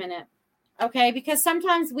about that a minute. Okay. Because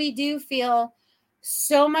sometimes we do feel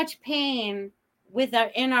so much pain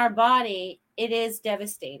in our body. It is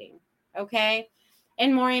devastating. Okay.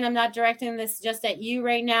 And Maureen, I'm not directing this just at you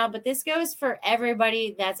right now, but this goes for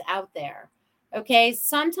everybody that's out there. Okay,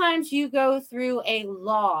 sometimes you go through a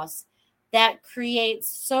loss that creates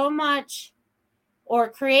so much or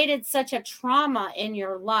created such a trauma in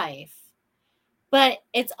your life, but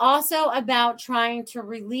it's also about trying to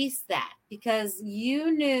release that because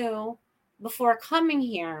you knew before coming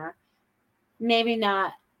here, maybe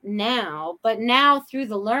not now, but now through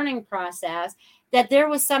the learning process, that there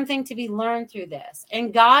was something to be learned through this.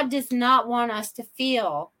 And God does not want us to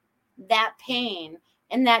feel that pain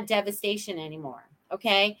and that devastation anymore.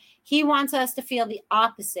 Okay. He wants us to feel the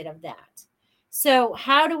opposite of that. So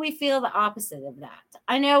how do we feel the opposite of that?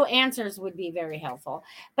 I know answers would be very helpful,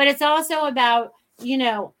 but it's also about,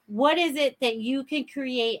 what is it that you can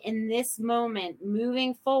create in this moment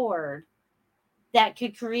moving forward that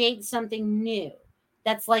could create something new?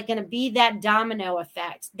 that's like going to be that domino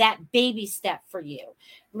effect, that baby step for you.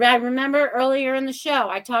 I remember earlier in the show,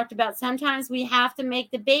 I talked about sometimes we have to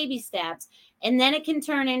make the baby steps and then it can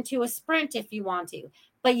turn into a sprint if you want to.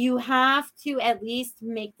 But you have to at least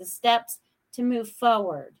make the steps to move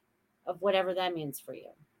forward of whatever that means for you.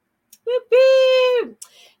 Woo-hoo!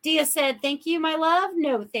 Dia said, thank you, my love.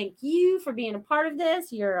 No, thank you for being a part of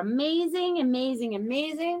this. You're amazing, amazing,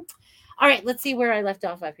 amazing. All right, let's see where I left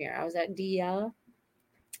off up here. I was at Dia.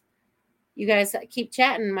 You guys keep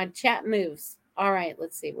chatting. My chat moves. All right,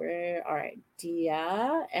 let's see where. All right,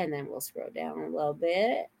 Dia. And then we'll scroll down a little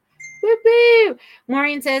bit. Woo-hoo!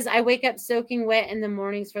 Maureen says, I wake up soaking wet in the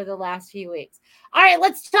mornings for the last few weeks. All right,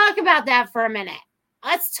 let's talk about that for a minute.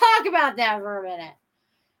 All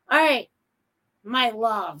right, my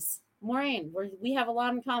loves. Maureen, we have a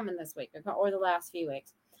lot in common this week or the last few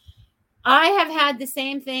weeks. I have had the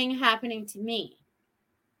same thing happening to me.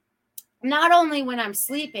 Not only when I'm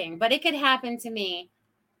sleeping, but it could happen to me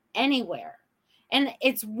anywhere. And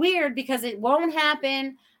it's weird because it won't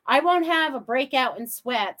happen. I won't have a breakout in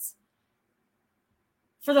sweats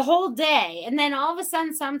for the whole day. And then all of a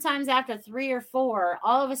sudden, sometimes after 3 or 4,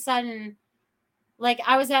 all of a sudden, like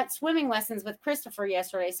I was at swimming lessons with Christopher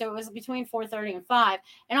yesterday. So it was between 4:30 and 5.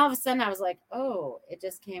 And all of a sudden I was like, oh, it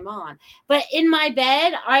just came on. But in my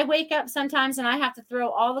bed, I wake up sometimes and I have to throw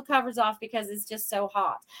all the covers off because it's just so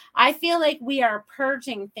hot. I feel like we are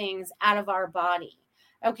purging things out of our body.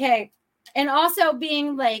 Okay. And also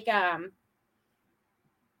being like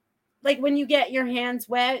when you get your hands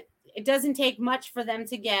wet, it doesn't take much for them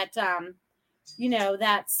to get,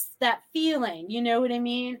 that's that feeling, you know what I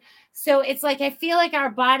mean? So it's like, I feel like our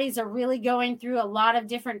bodies are really going through a lot of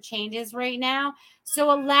different changes right now.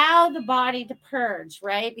 So allow the body to purge,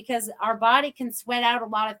 right? Because our body can sweat out a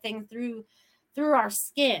lot of things through our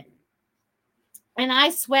skin. And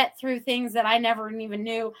I sweat through things that I never even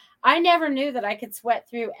knew. I never knew that I could sweat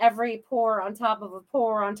through every pore on top of a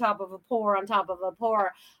pore on top of a pore on top of a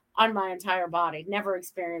pore on my entire body. Never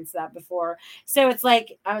experienced that before. So it's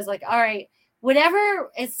like, I was like, all right,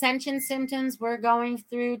 whatever ascension symptoms we're going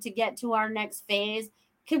through to get to our next phase,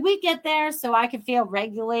 could we get there so I could feel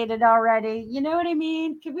regulated already? You know what I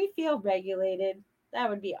mean? Could we feel regulated? That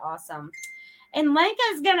would be awesome. And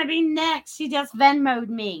Lenka's going to be next. She just Venmo'd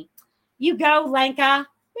me. You go, Lenka.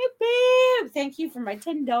 Woo-hoo! Thank you for my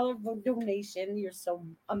 $10 donation. You're so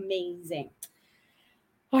amazing.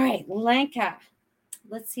 All right, Lenka.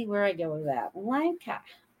 Let's see where I go with that. Lenka.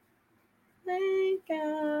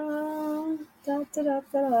 Da, da, da,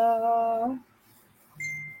 da.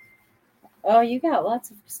 Oh, you got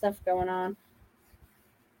lots of stuff going on.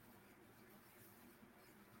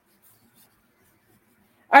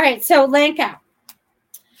 All right, so Lenka,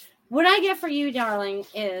 what I get for you, darling,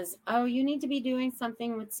 is, you need to be doing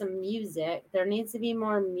something with some music. There needs to be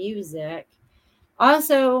more music.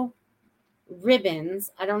 Also,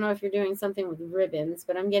 ribbons. I don't know if you're doing something with ribbons,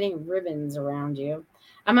 but I'm getting ribbons around you.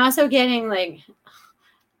 I'm also getting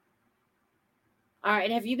all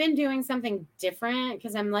right, have you been doing something different?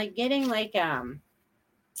 Because I'm getting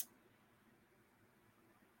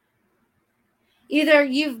either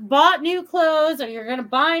you've bought new clothes or you're going to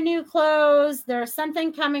buy new clothes. There's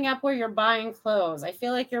something coming up where you're buying clothes. I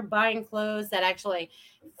feel like you're buying clothes that actually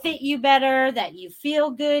fit you better, that you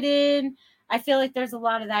feel good in. I feel like there's a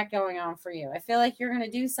lot of that going on for you. I feel like you're going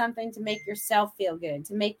to do something to make yourself feel good,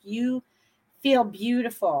 to make you feel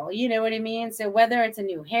beautiful. You know what I mean? So whether it's a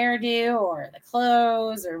new hairdo or the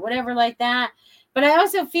clothes or whatever like that. But I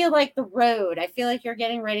also feel like the road. I feel like you're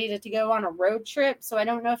getting ready to go on a road trip. So I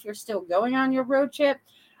don't know if you're still going on your road trip.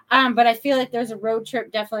 But I feel like there's a road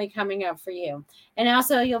trip definitely coming up for you. And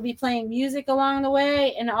also you'll be playing music along the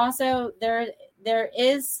way. And also there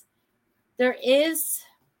is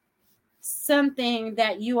something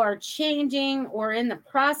that you are changing or in the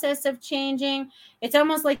process of changing. It's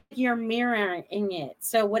almost like you're mirroring it.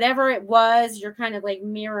 So whatever it was, you're kind of like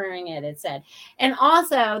mirroring it, it said. And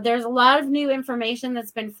also there's a lot of new information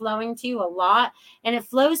that's been flowing to you a lot, and it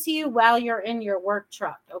flows to you while you're in your work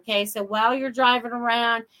truck. Okay. So while you're driving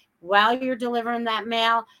around, while you're delivering that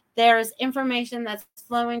mail, there's information that's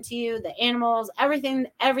flowing to you, the animals, everything,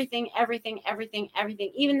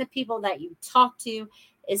 even the people that you talk to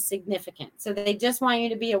is significant. So they just want you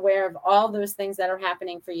to be aware of all those things that are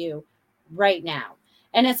happening for you right now.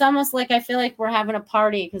 And it's almost like I feel like we're having a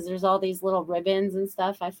party because there's all these little ribbons and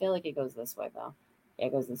stuff. I feel like it goes this way, though. Yeah,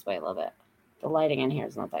 it goes this way a little bit. The lighting in here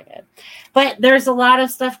is not that good. But there's a lot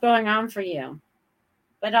of stuff going on for you.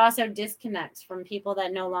 But also disconnects from people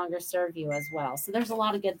that no longer serve you as well. So there's a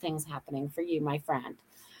lot of good things happening for you, my friend.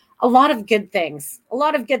 A lot of good things.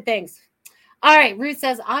 All right. Ruth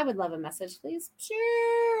says, I would love a message, please.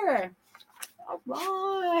 Sure. All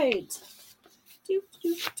right.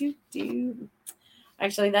 Do.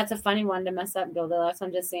 Actually, that's a funny one to mess up, Goldilocks.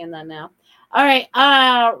 I'm just saying that now. All right.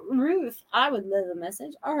 Ruth, I would love a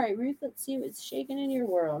message. All right, Ruth, let's see what's shaking in your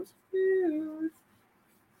world. Ruth.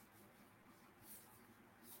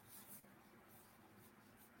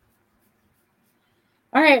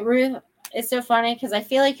 All right, Ruth. It's so funny because I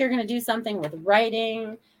feel like you're going to do something with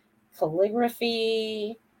writing,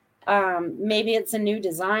 calligraphy. Maybe it's a new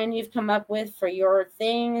design you've come up with for your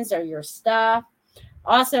things or your stuff.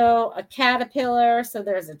 Also, a caterpillar. So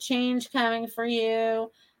there's a change coming for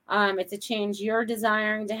you. It's a change you're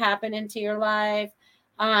desiring to happen into your life.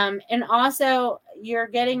 And also, you're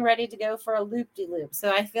getting ready to go for a loop-de-loop.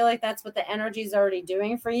 So I feel like that's what the energy is already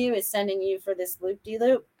doing for you, is sending you for this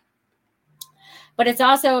loop-de-loop. But it's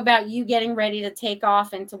also about you getting ready to take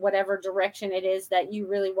off into whatever direction it is that you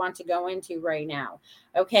really want to go into right now.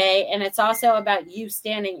 Okay. And it's also about you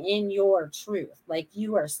standing in your truth. Like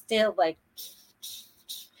you are still like,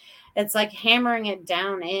 it's like hammering it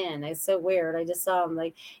down in. It's so weird. I just saw them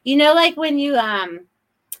like, like when you,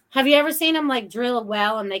 have you ever seen them like drill a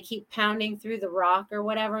well and they keep pounding through the rock or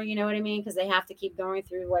whatever? You know what I mean? Because they have to keep going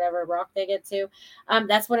through whatever rock they get to.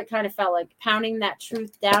 That's what it kind of felt like, pounding that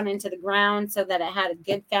truth down into the ground so that it had a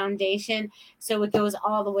good foundation. So it goes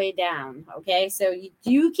all the way down. Okay. So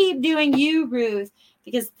you keep doing you, Ruth,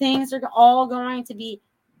 because things are all going to be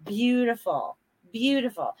beautiful,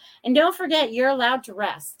 beautiful. And don't forget, you're allowed to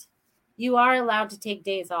rest. You are allowed to take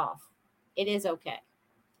days off. It is okay.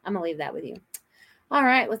 I'm going to leave that with you. All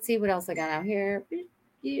right, let's see what else I got out here.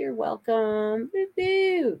 You're welcome.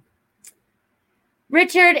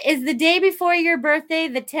 Richard, is the day before your birthday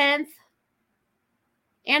the 10th?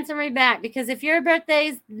 Answer me back, because if your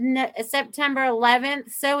birthday is September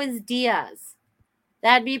 11th, so is Dia's.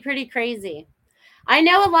 That'd be pretty crazy. I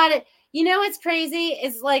know a lot of, what's crazy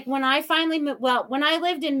is like when I when I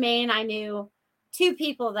lived in Maine, I knew 2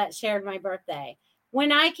 people that shared my birthday.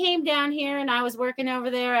 When I came down here and I was working over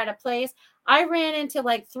there at a place, I ran into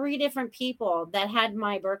like 3 different people that had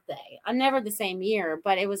my birthday. Never the same year,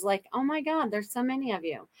 but it was like, oh my God, there's so many of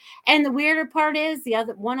you. And the weirder part is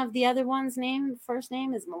one of the other one's first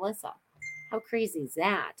name is Melissa. How crazy is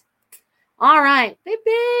that? All right.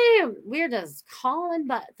 We're just calling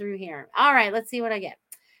butt through here. All right, let's see what I get.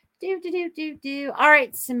 Do. All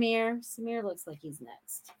right, Samir. Samir looks like he's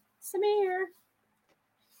next. Samir.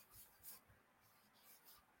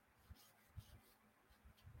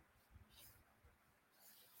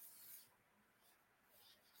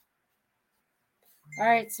 All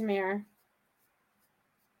right, Samir.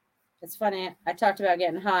 It's funny. I talked about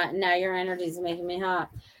getting hot, and now your energy is making me hot.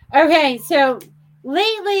 Okay, so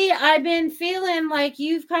lately I've been feeling like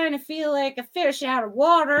you kind of feel like a fish out of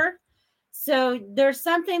water. So there's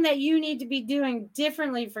something that you need to be doing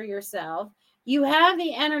differently for yourself. You have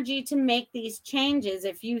the energy to make these changes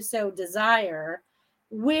if you so desire.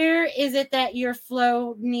 Where is it that your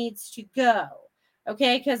flow needs to go?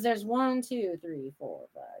 Okay, because there's 1, 2, 3, 4,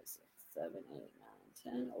 5, 6, 7, 8, 9,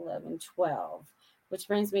 10, 11, 12, which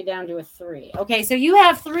brings me down to a 3. Okay, so you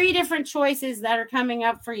have 3 different choices that are coming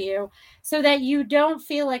up for you so that you don't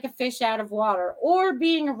feel like a fish out of water or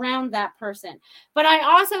being around that person. But I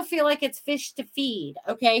also feel like it's fish to feed.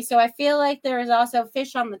 Okay, so I feel like there is also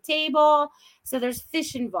fish on the table. So there's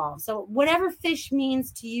fish involved. So whatever fish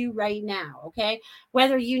means to you right now, okay,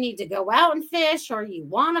 whether you need to go out and fish or you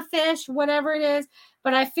want to fish, whatever it is.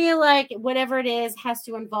 But I feel like whatever it is has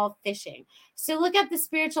to involve fishing. So look at the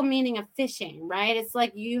spiritual meaning of fishing, right? It's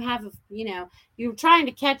like you have, you're trying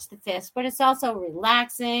to catch the fish, but it's also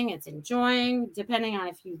relaxing. It's enjoying, depending on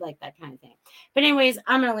if you like that kind of thing. But anyways,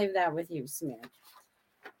 I'm going to leave that with you, Samir.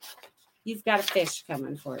 You've got a fish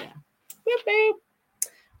coming for you. Boop, boop.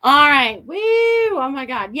 All right. Woo. Oh, my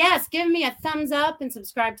God. Yes. Give me a thumbs up and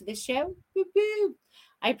subscribe to this show. Boop, boop.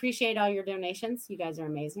 I appreciate all your donations. You guys are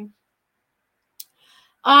amazing.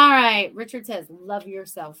 All right. Richard says, love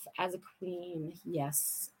yourself as a queen.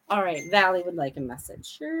 Yes. All right. Valley would like a message.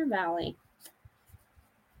 Sure, Valley.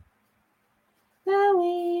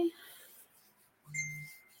 Valley.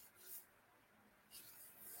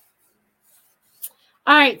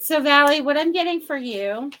 All right. So, Valley, what I'm getting for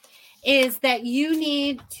you is that you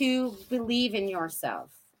need to believe in yourself.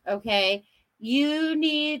 Okay. You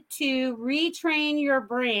need to retrain your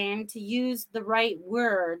brain to use the right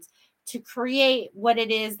words to create what it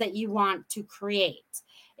is that you want to create.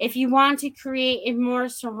 If you want to create a more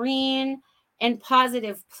serene and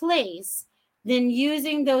positive place, then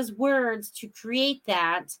using those words to create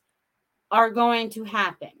that are going to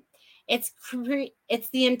happen. It's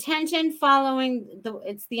the intention following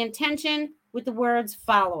it's the intention with the words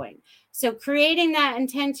following. So creating that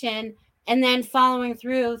intention and then following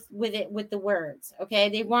through with it with the words. Okay.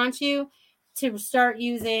 They want you to start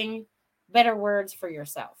using better words for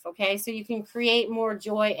yourself. Okay. So you can create more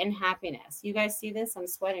joy and happiness. You guys see this? I'm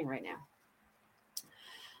sweating right now.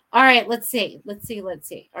 All right. Let's see.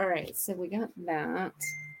 All right. So we got that.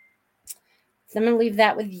 So I'm going to leave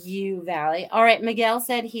that with you, Valley. All right. Miguel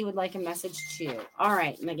said he would like a message too. All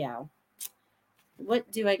right, Miguel. What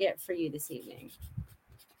do I get for you this evening?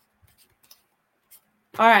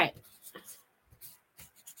 All right.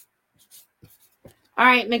 All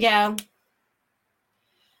right, Miguel.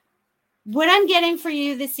 What I'm getting for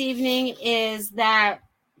you this evening is that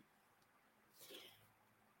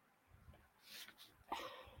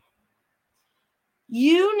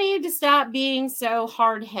you need to stop being so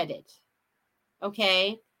hard-headed.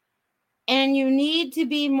 Okay? And you need to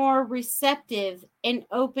be more receptive and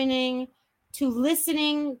opening to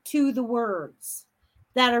listening to the words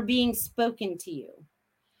that are being spoken to you.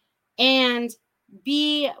 And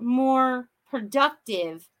be more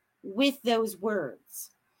productive with those words.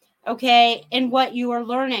 Okay? And what you are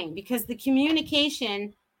learning. Because the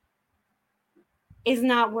communication is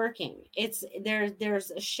not working.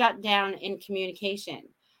 There's a shutdown in communication.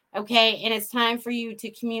 Okay? And it's time for you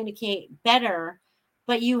to communicate better.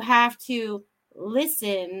 But you have to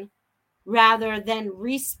listen rather than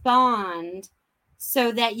respond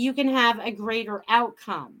so that you can have a greater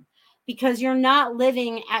outcome, because you're not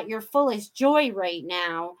living at your fullest joy right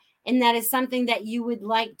now. And that is something that you would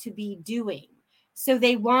like to be doing. So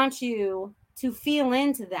they want you to feel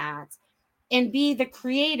into that and be the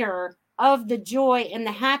creator of the joy and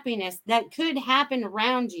the happiness that could happen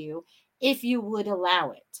around you if you would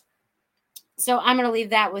allow it. So I'm going to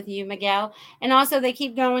leave that with you, Miguel. And also they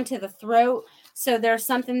keep going to the throat. So there's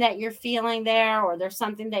something that you're feeling there, or there's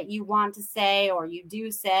something that you want to say, or you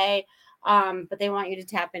do say, but they want you to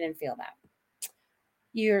tap in and feel that.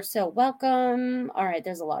 You're so welcome. All right.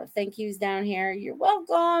 There's a lot of thank yous down here. You're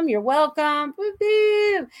welcome. You're welcome.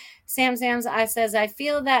 Woo-hoo. Sam's says, I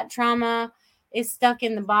feel that trauma is stuck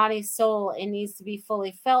in the body, soul, and needs to be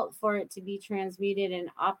fully felt for it to be transmuted and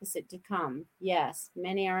opposite to come. Yes.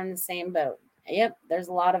 Many are in the same boat. Yep, there's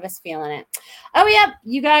a lot of us feeling it. Oh, yep,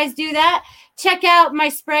 you guys do that. Check out my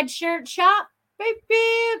Spreadshirt shop. Beep,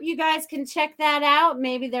 beep. You guys can check that out.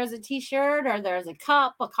 Maybe there's a t-shirt, or there's a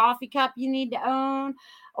cup, a coffee cup you need to own,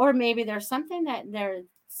 or maybe there's something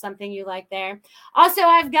you like there. Also,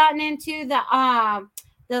 I've gotten into the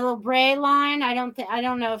little Bray line. I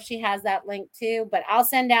don't know if she has that link too, but I'll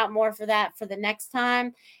send out more for that for the next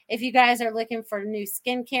time. If you guys are looking for a new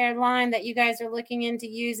skincare line that you guys are looking into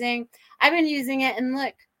using, I've been using it, and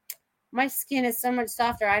look, my skin is so much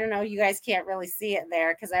softer. I don't know. You guys can't really see it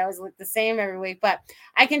there because I always look the same every week, but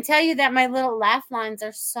I can tell you that my little laugh lines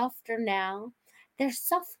are softer now. They're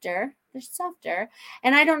softer.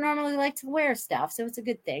 And I don't normally like to wear stuff, so it's a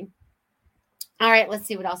good thing. All right, let's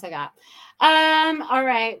see what else I got. All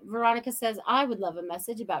right, Veronica says, I would love a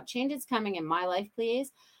message about changes coming in my life,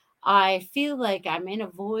 please. I feel like I'm in a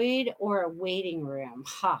void or a waiting room.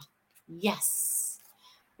 Yes.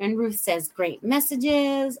 And Ruth says, great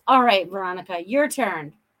messages. All right, Veronica, your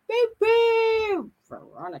turn. Boop, boop.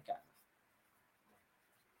 Veronica.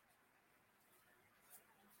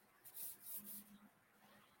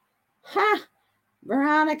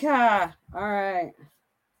 Veronica. All right.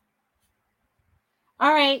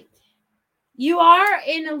 All right. You are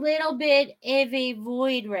in a little bit of a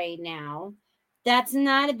void right now. That's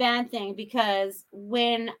not a bad thing, because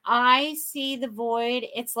when I see the void,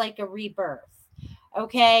 it's like a rebirth.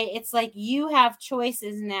 Okay. It's like you have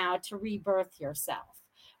choices now to rebirth yourself,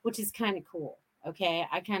 which is kind of cool. Okay.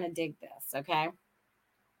 I kind of dig this. Okay.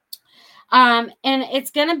 And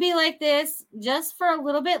it's going to be like this just for a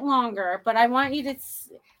little bit longer, but I want you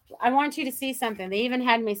to see something. They even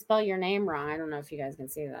had me spell your name wrong. I don't know if you guys can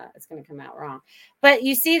see that. It's going to come out wrong. But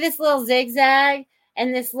you see this little zigzag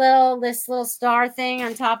and this little star thing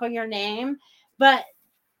on top of your name. But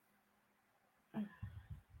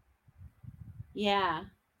yeah.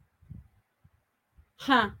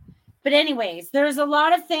 But anyways, there's a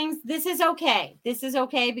lot of things. This is okay.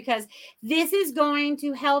 Because this is going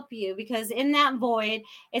to help you, because in that void,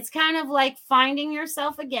 it's kind of like finding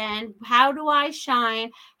yourself again. How do I shine?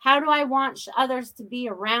 How do I want others to be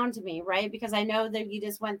around me, right? Because I know that you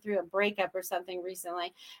just went through a breakup or something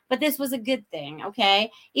recently, but this was a good thing, okay?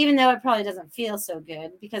 Even though it probably doesn't feel so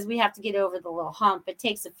good, because we have to get over the little hump. It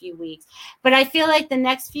takes a few weeks. But I feel like the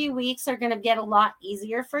next few weeks are going to get a lot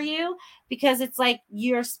easier for you, because it's like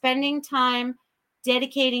you're spending time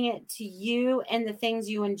dedicating it to you and the things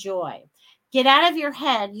you enjoy. Get out of your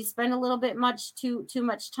head. You spend a little bit too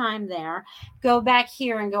much time there. Go back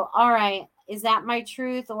here and go, all right, is that my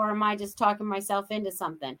truth, or am I just talking myself into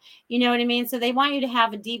something? You know what I mean? So they want you to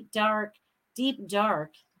have a deep, dark.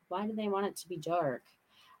 Why do they want it to be dark?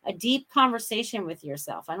 A deep conversation with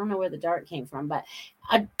yourself. I don't know where the dark came from, but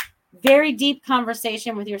a very deep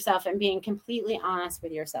conversation with yourself and being completely honest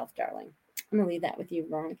with yourself, darling. I'm going to leave that with you,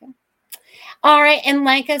 Veronica. All right. And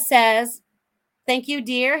Lenka says, thank you,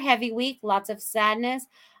 dear. Heavy week, lots of sadness.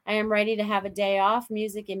 I am ready to have a day off.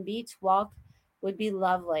 Music and beach walk would be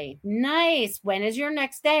lovely. Nice. When is your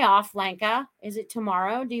next day off, Lenka? Is it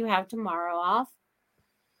tomorrow? Do you have tomorrow off?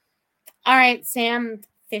 All right, Sam.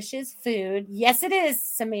 Fish is food. Yes, it is,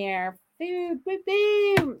 Samir. Food.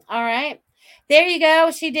 Boom. All right. There you go.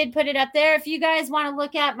 She did put it up there. If you guys want to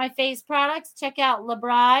look at my face products, check out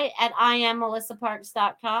Labri at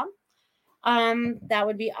IamMelissaParks.com. That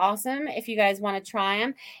would be awesome if you guys want to try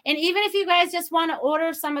them. And even if you guys just want to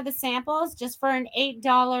order some of the samples just for an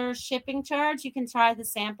 $8 shipping charge, you can try the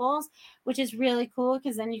samples, which is really cool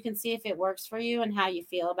because then you can see if it works for you and how you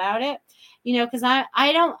feel about it. You know, because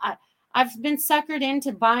I've been suckered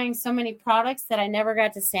into buying so many products that I never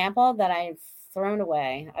got to sample that I've thrown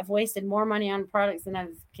away. I've wasted more money on products than I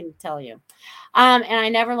can tell you. And I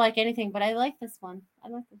never like anything, but I like this one. I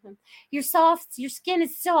like this one. You're soft. Your skin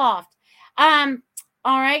is soft. All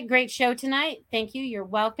right. Great show tonight. Thank you. You're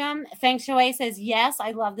welcome. Feng Shui says, yes,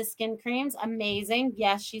 I love the skin creams. Amazing.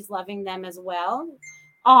 Yes, she's loving them as well.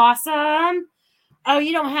 Awesome. Oh,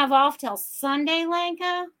 you don't have off till Sunday,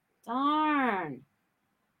 Lenka? Darn.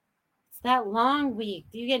 It's that long week.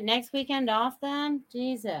 Do you get next weekend off then?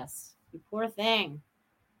 Jesus, you poor thing.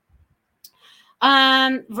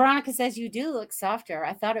 Veronica says, you do look softer.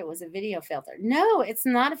 I thought it was a video filter. No, it's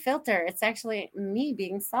not a filter. It's actually me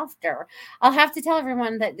being softer. I'll have to tell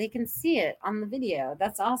everyone that they can see it on the video.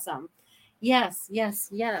 That's awesome. Yes.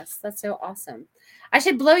 That's so awesome. I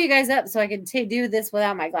should blow you guys up so I could do this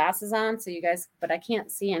without my glasses on. But I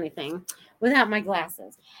can't see anything without my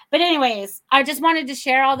glasses. But anyways, I just wanted to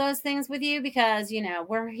share all those things with you because, you know,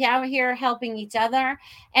 we're out here helping each other.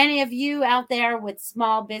 Any of you out there with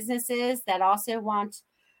small businesses that also want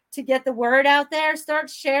to get the word out there, start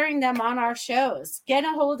sharing them on our shows. Get a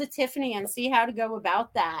hold of Tiffany and see how to go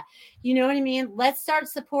about that. You know what I mean? Let's start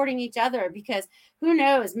supporting each other because who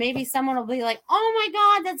knows? Maybe someone will be like, oh my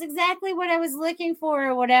God, that's exactly what I was looking for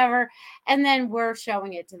or whatever. And then we're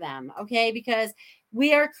showing it to them. Okay. Because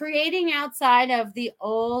we are creating outside of the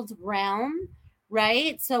old realm,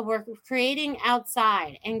 right? So we're creating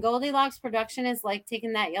outside, and Goldilocks production is like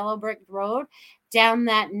taking that yellow brick road down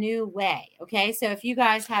that new way. Okay. So if you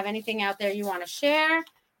guys have anything out there you want to share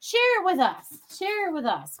it with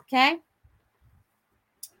us. Okay.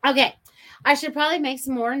 Okay. I should probably make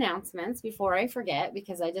some more announcements before I forget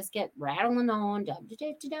because I just get rattling on.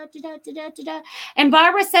 And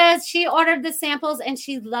Barbara says she ordered the samples and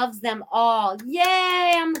she loves them all.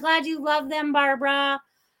 Yay. I'm glad you love them, Barbara.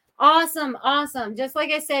 Awesome. Just like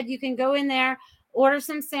I said, you can go in there, order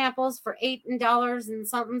some samples for $8 and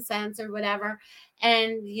something cents or whatever.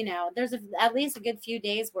 And, you know, there's at least a good few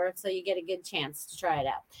days worth, so you get a good chance to try it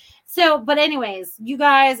out. So, but anyways, you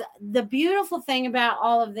guys, the beautiful thing about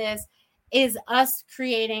all of this is us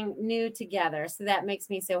creating new together. So that makes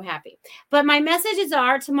me so happy. But my messages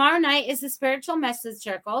are tomorrow night is the Spiritual Message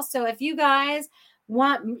Circle. So if you guys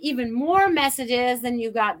want even more messages than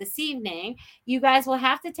you got this evening, you guys will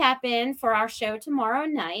have to tap in for our show tomorrow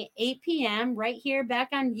night, 8 p.m. right here back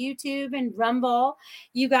on YouTube and Rumble.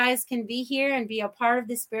 You guys can be here and be a part of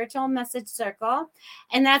the Spiritual Message Circle.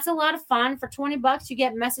 And that's a lot of fun. For $20, you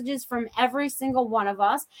get messages from every single one of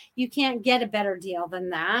us. You can't get a better deal than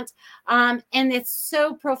that. And it's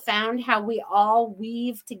so profound how we all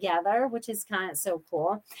weave together, which is kind of so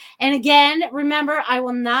cool. And again, remember, I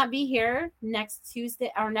will not be here next Tuesday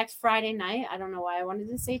or next Friday night. I don't know why I wanted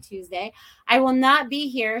to say Tuesday. I will not be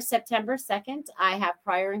here September 2nd. I have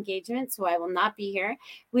prior engagement, so I will not be here.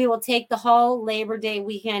 We will take the whole Labor Day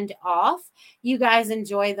weekend off. You guys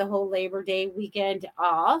enjoy the whole Labor Day weekend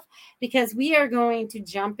off because we are going to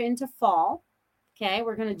jump into fall. Okay,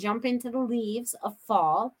 we're going to jump into the leaves of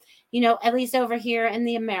fall. You know, at least over here in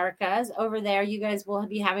the Americas. Over there, you guys will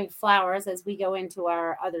be having flowers as we go into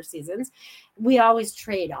our other seasons. We always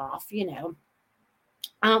trade off, you know.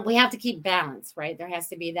 We have to keep balance, right? There has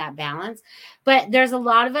to be that balance. But there's a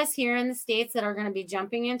lot of us here in the States that are going to be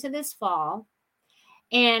jumping into this fall.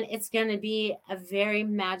 And it's going to be a very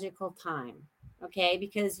magical time, okay?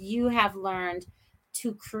 Because you have learned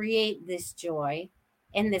to create this joy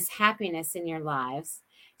and this happiness in your lives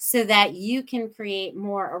so that you can create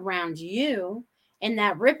more around you. And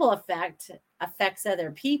that ripple effect affects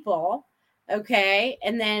other people, okay,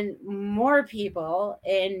 and then more people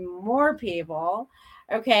and more people,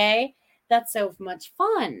 okay. That's so much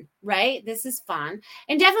fun, right? This is fun.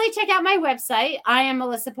 And definitely check out my website,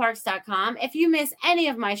 IamMelissaParks.com. If you miss any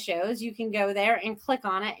of my shows, you can go there and click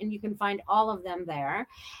on it, and you can find all of them there.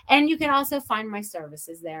 And you can also find my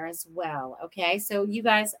services there as well, okay? So you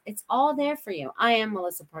guys, it's all there for you,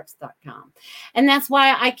 IamMelissaParks.com. And that's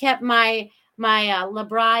why I kept my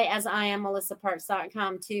Labri as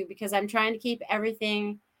IamMelissaParks.com too, because I'm trying to keep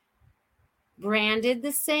everything branded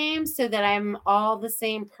the same so that I'm all the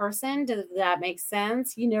same person. Does that make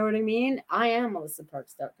sense? You know what I mean? I am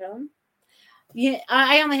MelissaParks.com. Yeah,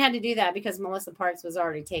 I only had to do that because Melissa Parks was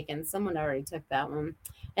already taken. Someone already took that one.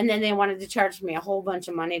 And then they wanted to charge me a whole bunch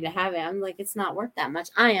of money to have it. I'm like, it's not worth that much.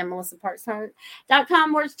 I am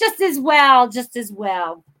MelissaParks.com works just as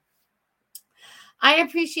well. I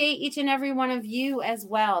appreciate each and every one of you as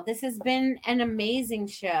well. This has been an amazing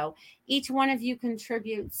show. Each one of you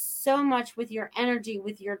contributes so much with your energy,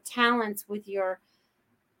 with your talents, with your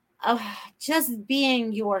just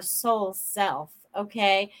being your soul self,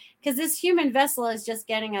 okay? Because this human vessel is just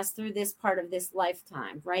getting us through this part of this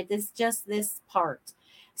lifetime, right? This part.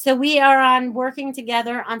 So we are working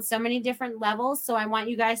together on so many different levels. So I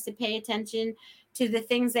want you guys to pay attention to the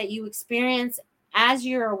things that you experience as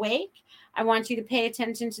you're awake. I want you to pay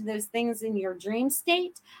attention to those things in your dream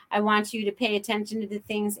state. I want you to pay attention to the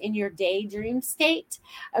things in your daydream state,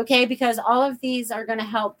 okay? Because all of these are going to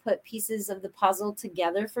help put pieces of the puzzle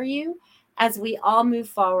together for you as we all move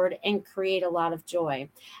forward and create a lot of joy.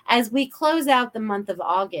 As we close out the month of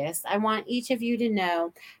August, I want each of you to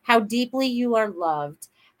know how deeply you are loved,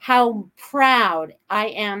 how proud I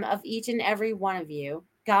am of each and every one of you.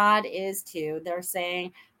 God is too. They're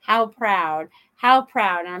saying, how proud.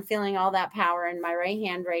 And I'm feeling all that power in my right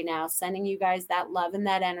hand right now, sending you guys that love and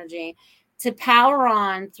that energy to power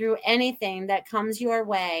on through anything that comes your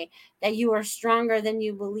way, that you are stronger than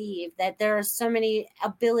you believe, that there are so many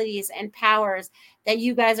abilities and powers that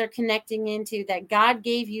you guys are connecting into, that God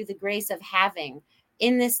gave you the grace of having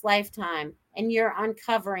in this lifetime, and you're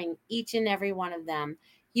uncovering each and every one of them.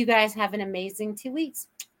 You guys have an amazing 2 weeks.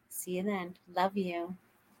 See you then. Love you.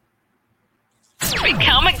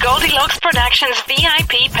 Become a Goldilocks Productions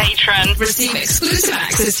VIP patron. Receive exclusive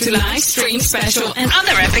access to live stream special and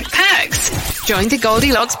other epic perks. Join the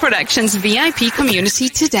Goldilocks Productions VIP community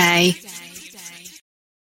today.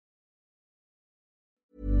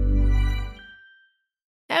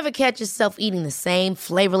 Ever catch yourself eating the same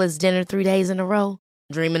flavorless dinner 3 days in a row?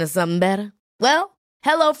 Dreaming of something better? Well,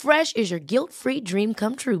 HelloFresh is your guilt-free dream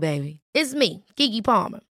come true, baby. It's me, Keke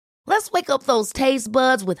Palmer. Let's wake up those taste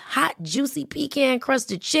buds with hot, juicy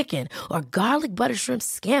pecan-crusted chicken or garlic butter shrimp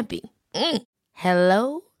scampi.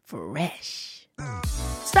 Hello Fresh.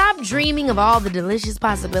 Stop dreaming of all the delicious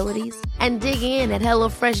possibilities and dig in at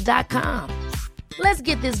HelloFresh.com. Let's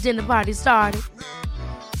get this dinner party started.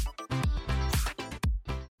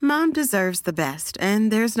 Mom deserves the best, and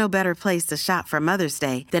there's no better place to shop for Mother's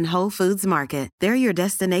Day than Whole Foods Market. They're your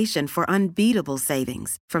destination for unbeatable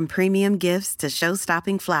savings, from premium gifts to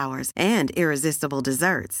show-stopping flowers and irresistible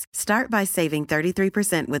desserts. Start by saving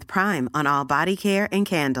 33% with Prime on all body care and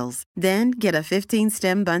candles. Then get a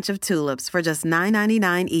 15-stem bunch of tulips for just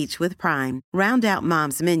 $9.99 each with Prime. Round out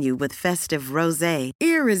Mom's menu with festive rosé,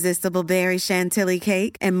 irresistible berry chantilly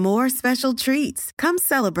cake, and more special treats. Come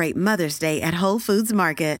celebrate Mother's Day at Whole Foods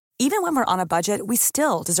Market. Even when we're on a budget, we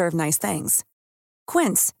still deserve nice things.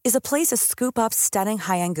 Quince is a place to scoop up stunning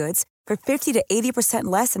high-end goods for 50 to 80%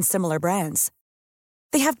 less than similar brands.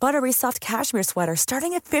 They have buttery soft cashmere sweaters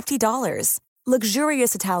starting at $50,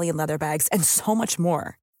 luxurious Italian leather bags, and so much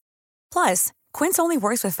more. Plus, Quince only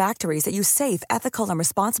works with factories that use safe, ethical, and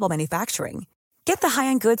responsible manufacturing. Get the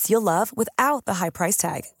high-end goods you'll love without the high price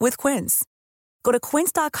tag with Quince. Go to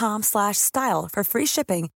quince.com/style for free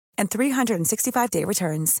shipping and 365-day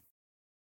returns.